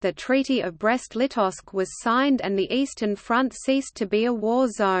 1918, the Treaty of Brest-Litovsk was signed and the Eastern Front ceased to be a war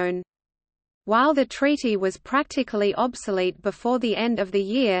zone. While the treaty was practically obsolete before the end of the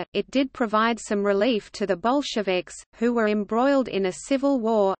year, it did provide some relief to the Bolsheviks, who were embroiled in a civil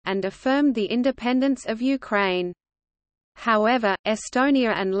war, and affirmed the independence of Ukraine. However,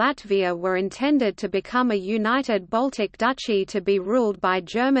 Estonia and Latvia were intended to become a united Baltic duchy to be ruled by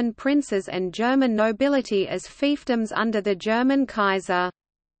German princes and German nobility as fiefdoms under the German Kaiser.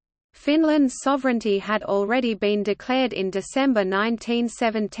 Finland's sovereignty had already been declared in December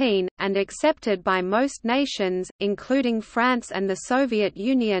 1917, and accepted by most nations, including France and the Soviet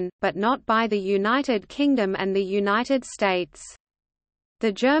Union, but not by the United Kingdom and the United States.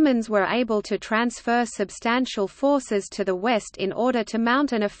 The Germans were able to transfer substantial forces to the west in order to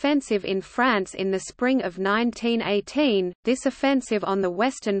mount an offensive in France in the spring of 1918. This offensive on the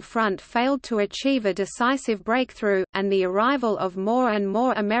Western Front failed to achieve a decisive breakthrough, and the arrival of more and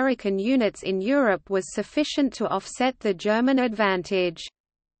more American units in Europe was sufficient to offset the German advantage.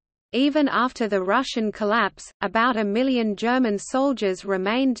 Even after the Russian collapse, about 1 million German soldiers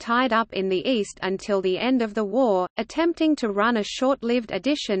remained tied up in the east until the end of the war, attempting to run a short-lived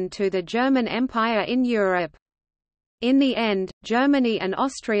addition to the German Empire in Europe. In the end, Germany and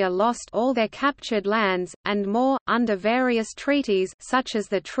Austria lost all their captured lands, and more, under various treaties such as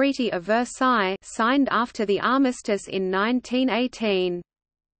the Treaty of Versailles signed after the armistice in 1918.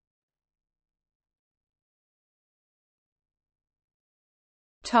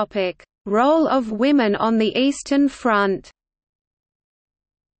 Role of women on the Eastern Front.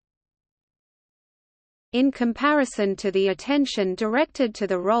 In comparison to the attention directed to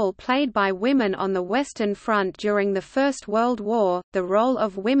the role played by women on the Western Front during the First World War, the role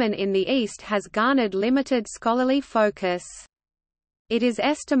of women in the East has garnered limited scholarly focus. It is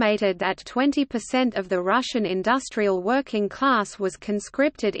estimated that 20% of the Russian industrial working class was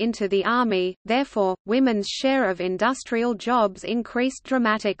conscripted into the army, therefore, women's share of industrial jobs increased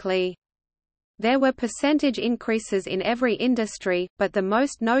dramatically. There were percentage increases in every industry, but the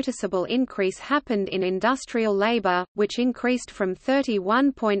most noticeable increase happened in industrial labor, which increased from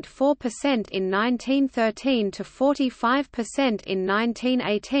 31.4% in 1913 to 45% in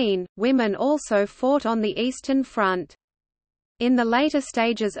 1918. Women also fought on the Eastern Front. In the later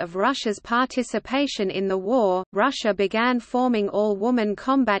stages of Russia's participation in the war, Russia began forming all-woman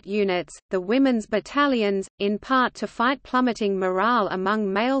combat units, the Women's Battalions, in part to fight plummeting morale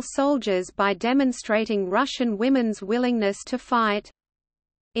among male soldiers by demonstrating Russian women's willingness to fight.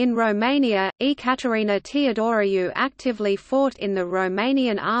 In Romania, Ekaterina Teodoriou actively fought in the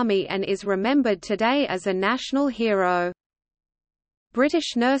Romanian army and is remembered today as a national hero.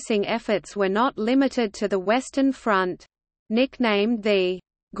 British nursing efforts were not limited to the Western Front. Nicknamed the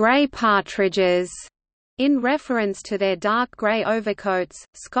 "grey partridges" in reference to their dark grey overcoats,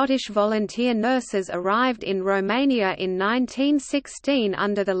 Scottish volunteer nurses arrived in Romania in 1916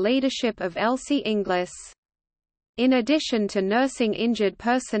 under the leadership of Elsie Inglis. In addition to nursing injured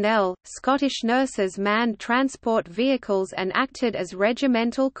personnel, Scottish nurses manned transport vehicles and acted as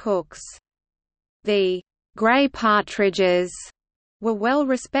regimental cooks. The "grey partridges" were well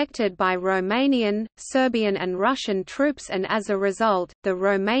respected by Romanian, Serbian and Russian troops, and as a result, the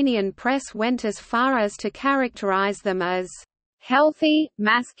Romanian press went as far as to characterize them as healthy,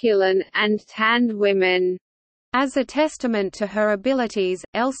 masculine, and tanned women. As a testament to her abilities,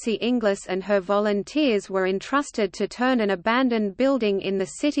 Elsie Inglis and her volunteers were entrusted to turn an abandoned building in the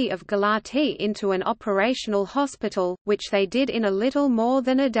city of Galati into an operational hospital, which they did in a little more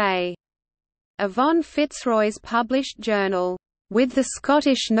than a day. Yvonne Fitzroy's published journal, "With the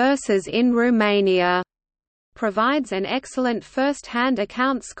Scottish Nurses in Romania", provides an excellent first-hand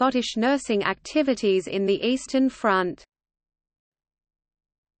account Scottish nursing activities in the Eastern Front.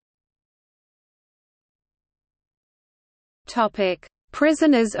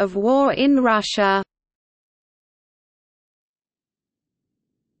 Prisoners of war in Russia.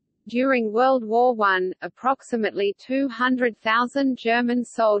 During World War I, approximately 200,000 German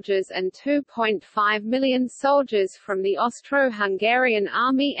soldiers and 2.5 million soldiers from the Austro-Hungarian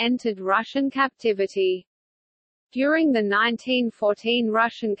army entered Russian captivity. During the 1914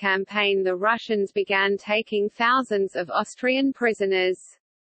 Russian campaign, the Russians began taking thousands of Austrian prisoners.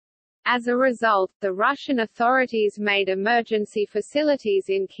 As a result, the Russian authorities made emergency facilities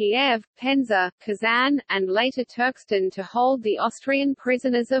in Kiev, Penza, Kazan, and later Turkestan to hold the Austrian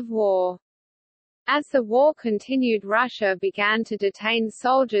prisoners of war. As the war continued, Russia began to detain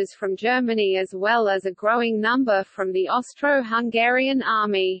soldiers from Germany as well as a growing number from the Austro-Hungarian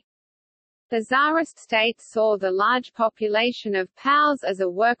army. The Tsarist state saw the large population of POWs as a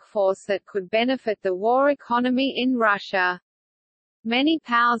workforce that could benefit the war economy in Russia. Many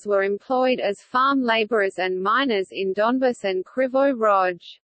POWs were employed as farm laborers and miners in Donbas and Kryvyi Rog.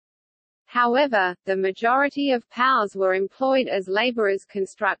 However, the majority of POWs were employed as laborers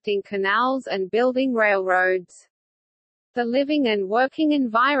constructing canals and building railroads. The living and working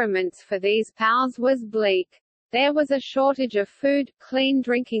environments for these POWs was bleak. There was a shortage of food, clean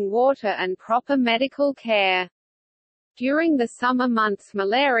drinking water and proper medical care. During the summer months,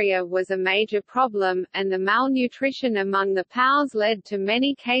 malaria was a major problem, and the malnutrition among the POWs led to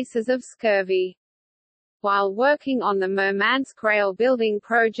many cases of scurvy. While working on the Murmansk rail building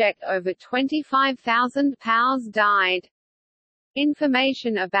project, over 25,000 POWs died.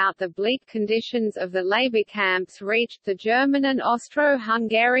 Information about the bleak conditions of the labor camps reached the German and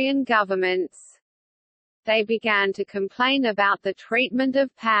Austro-Hungarian governments. They began to complain about the treatment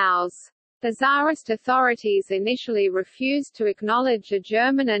of POWs. The Tsarist authorities initially refused to acknowledge the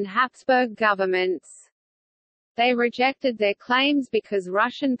German and Habsburg governments. They rejected their claims because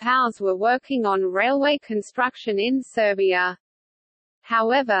Russian POWs were working on railway construction in Serbia.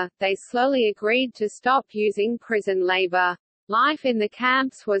 However, they slowly agreed to stop using prison labor. Life in the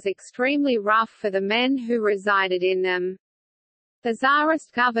camps was extremely rough for the men who resided in them. The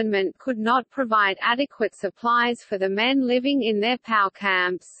Tsarist government could not provide adequate supplies for the men living in their POW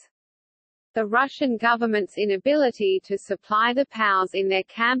camps. The Russian government's inability to supply the POWs in their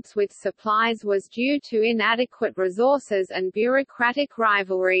camps with supplies was due to inadequate resources and bureaucratic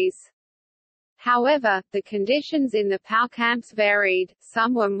rivalries. However, the conditions in the POW camps varied,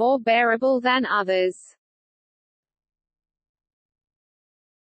 some were more bearable than others.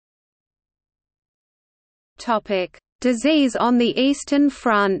 Topic: Disease on the Eastern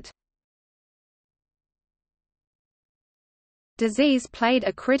Front. Disease played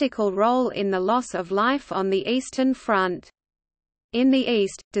a critical role in the loss of life on the Eastern Front. In the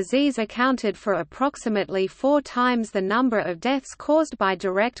East, disease accounted for approximately 4 times the number of deaths caused by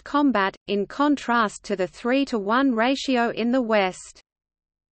direct combat, in contrast to the 3-to-1 ratio in the West.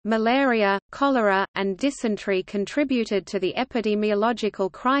 Malaria, cholera, and dysentery contributed to the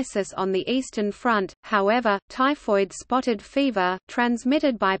epidemiological crisis on the Eastern Front. However, typhoid spotted fever,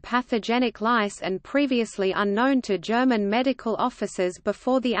 transmitted by pathogenic lice and previously unknown to German medical officers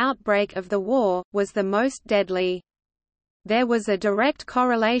before the outbreak of the war, was the most deadly. There was a direct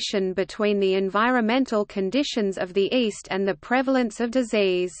correlation between the environmental conditions of the East and the prevalence of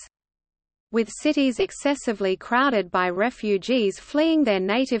disease. With cities excessively crowded by refugees fleeing their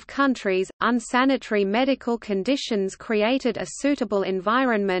native countries, unsanitary medical conditions created a suitable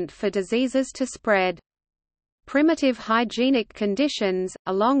environment for diseases to spread. Primitive hygienic conditions,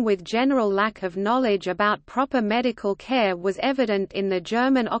 along with general lack of knowledge about proper medical care, was evident in the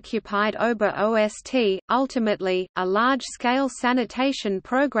German-occupied Ober-Ost. Ultimately, a large-scale sanitation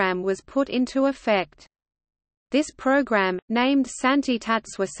program was put into effect. This program, named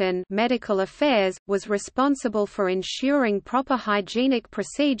Sanitätswesen Medical Affairs, was responsible for ensuring proper hygienic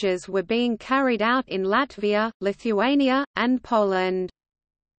procedures were being carried out in Latvia, Lithuania, and Poland.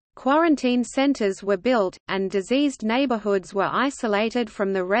 Quarantine centers were built, and diseased neighborhoods were isolated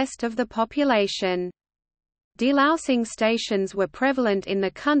from the rest of the population. Delousing stations were prevalent in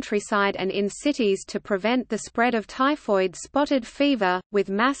the countryside and in cities to prevent the spread of typhoid spotted fever, with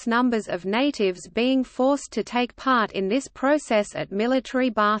mass numbers of natives being forced to take part in this process at military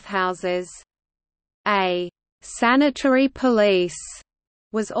bathhouses. A sanitary police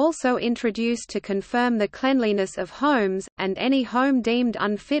was also introduced to confirm the cleanliness of homes, and any home deemed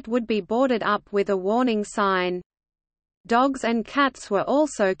unfit would be boarded up with a warning sign. Dogs and cats were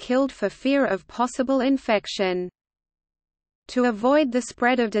also killed for fear of possible infection. To avoid the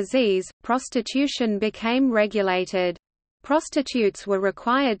spread of disease, prostitution became regulated. Prostitutes were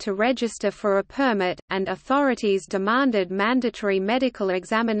required to register for a permit, and authorities demanded mandatory medical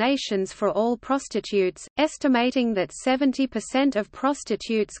examinations for all prostitutes, estimating that 70% of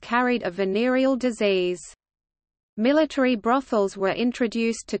prostitutes carried a venereal disease. Military brothels were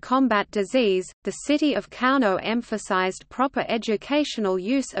introduced to combat disease. The city of Kauno emphasized proper educational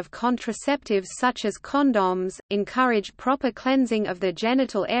use of contraceptives such as condoms, encouraged proper cleansing of the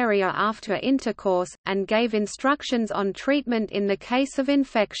genital area after intercourse, and gave instructions on treatment in the case of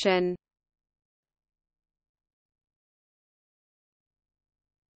infection.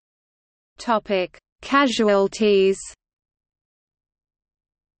 Topic: Casualties.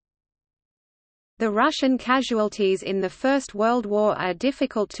 The Russian casualties in the First World War are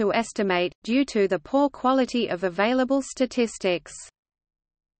difficult to estimate, due to the poor quality of available statistics.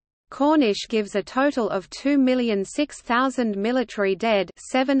 Cornish gives a total of 2,006,000 military dead,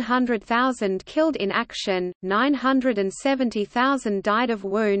 700,000 killed in action, 970,000 died of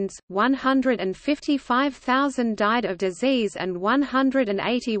wounds, 155,000 died of disease and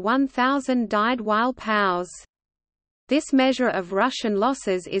 181,000 died while POWs. This measure of Russian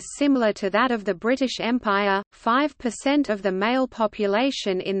losses is similar to that of the British Empire, 5% of the male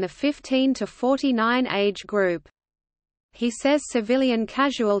population in the 15 to 49 age group. He says civilian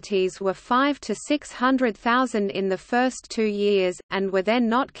casualties were 500,000 to 600,000 in the first 2 years, and were then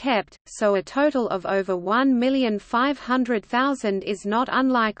not kept, so a total of over 1,500,000 is not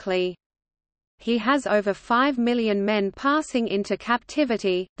unlikely. He has over 5 million men passing into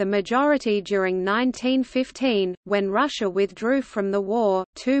captivity, the majority during 1915, when Russia withdrew from the war.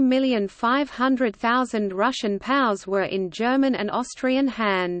 2,500,000 Russian POWs were in German and Austrian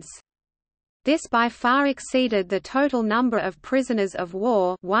hands. This by far exceeded the total number of prisoners of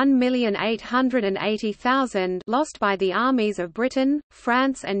war, 1,880,000, lost by the armies of Britain,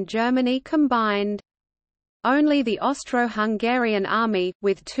 France and Germany combined. Only the Austro-Hungarian army,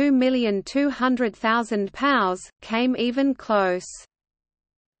 with 2,200,000 POWs, came even close.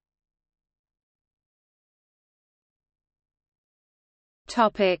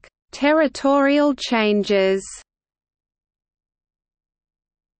 Territorial changes.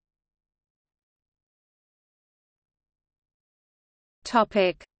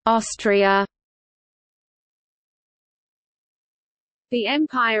 Austria. The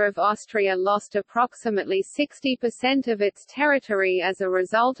Empire of Austria lost approximately 60% of its territory as a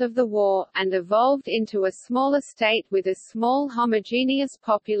result of the war, and evolved into a smaller state with a small homogeneous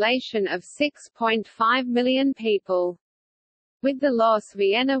population of 6.5 million people. With the loss,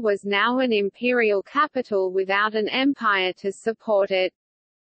 Vienna was now an imperial capital without an empire to support it.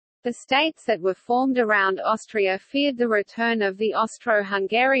 The states that were formed around Austria feared the return of the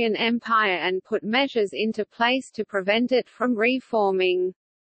Austro-Hungarian Empire and put measures into place to prevent it from reforming.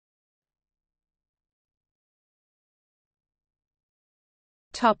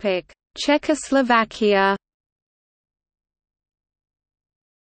 Czechoslovakia.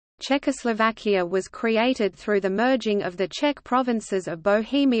 Czechoslovakia was created through the merging of the Czech provinces of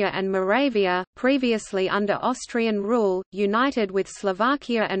Bohemia and Moravia, previously under Austrian rule, united with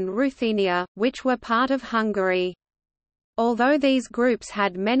Slovakia and Ruthenia, which were part of Hungary. Although these groups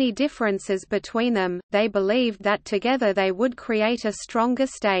had many differences between them, they believed that together they would create a stronger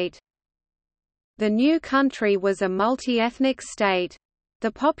state. The new country was a multi-ethnic state.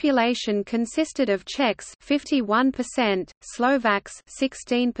 The population consisted of Czechs 51%, Slovaks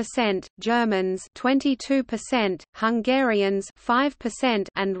 16%, Germans 22%, Hungarians 5%,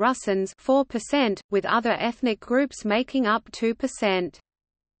 and Russians 4%, with other ethnic groups making up 2%.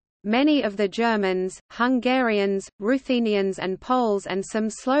 Many of the Germans, Hungarians, Ruthenians and Poles and some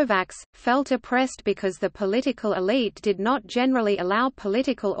Slovaks, felt oppressed because the political elite did not generally allow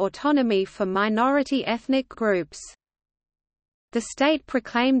political autonomy for minority ethnic groups. The state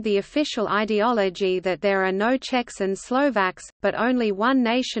proclaimed the official ideology that there are no Czechs and Slovaks, but only one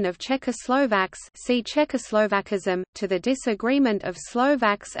nation of Czechoslovaks, see Czechoslovakism, to the disagreement of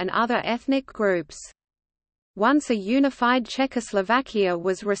Slovaks and other ethnic groups. Once a unified Czechoslovakia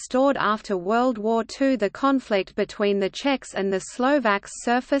was restored after World War II, the conflict between the Czechs and the Slovaks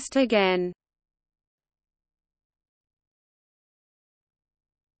surfaced again.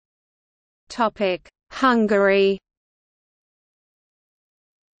 Hungary.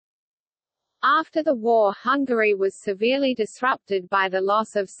 After the war, Hungary was severely disrupted by the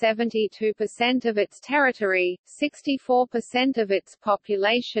loss of 72% of its territory, 64% of its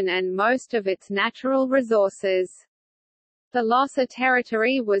population and most of its natural resources. The loss of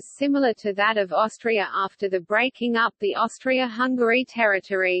territory was similar to that of Austria after the breaking up the Austria-Hungary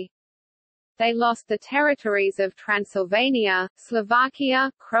territory. They lost the territories of Transylvania,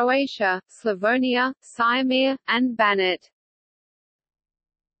 Slovakia, Croatia, Slavonia, Siamir, and Banat.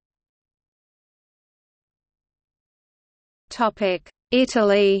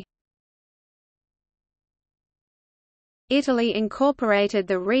 Italy. Italy incorporated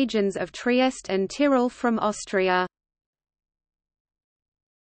the regions of Trieste and Tyrol from Austria.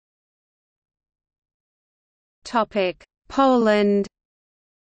 Poland.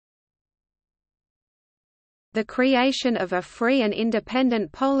 The creation of a free and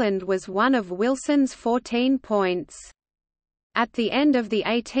independent Poland was one of Wilson's 14 points. At the end of the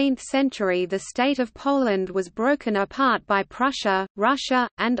 18th century, the state of Poland was broken apart by Prussia, Russia,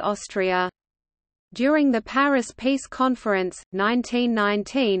 and Austria. During the Paris Peace Conference,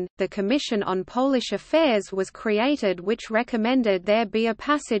 1919, the Commission on Polish Affairs was created, which recommended there be a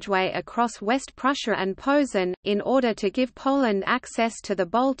passageway across West Prussia and Posen, in order to give Poland access to the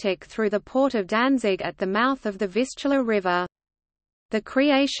Baltic through the port of Danzig at the mouth of the Vistula River. The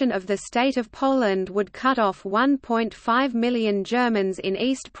creation of the State of Poland would cut off 1.5 million Germans in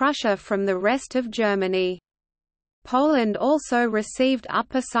East Prussia from the rest of Germany. Poland also received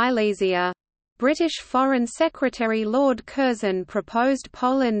Upper Silesia. British Foreign Secretary Lord Curzon proposed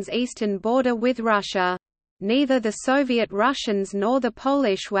Poland's eastern border with Russia. Neither the Soviet Russians nor the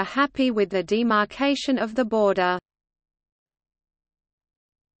Polish were happy with the demarcation of the border.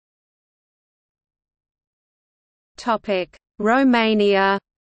 Romania.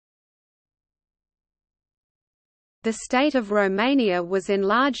 The state of Romania was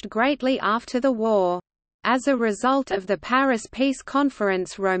enlarged greatly after the war. As a result of the Paris Peace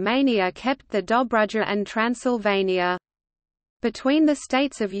Conference, Romania kept the Dobruja and Transylvania. Between the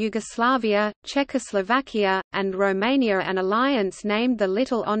states of Yugoslavia, Czechoslovakia, and Romania an alliance named the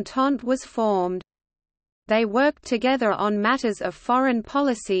Little Entente was formed. They worked together on matters of foreign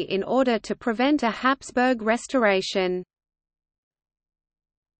policy in order to prevent a Habsburg restoration.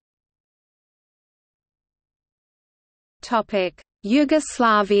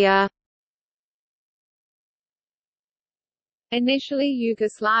 Yugoslavia. Initially,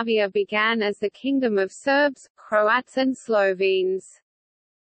 Yugoslavia began as the Kingdom of Serbs, Croats and Slovenes.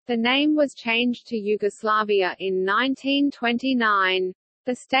 The name was changed to Yugoslavia in 1929.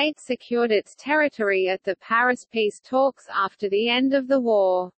 The state secured its territory at the Paris peace talks after the end of the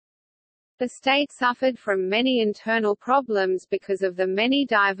war. The state suffered from many internal problems because of the many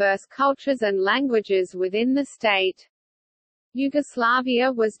diverse cultures and languages within the state.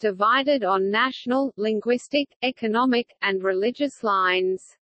 Yugoslavia was divided on national, linguistic, economic, and religious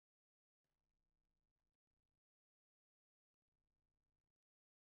lines.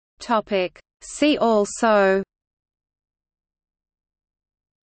 See also: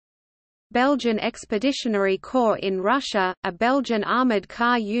 Belgian Expeditionary Corps in Russia, a Belgian armoured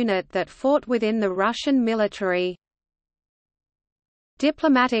car unit that fought within the Russian military.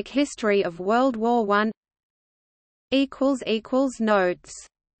 Diplomatic history of World War I. Notes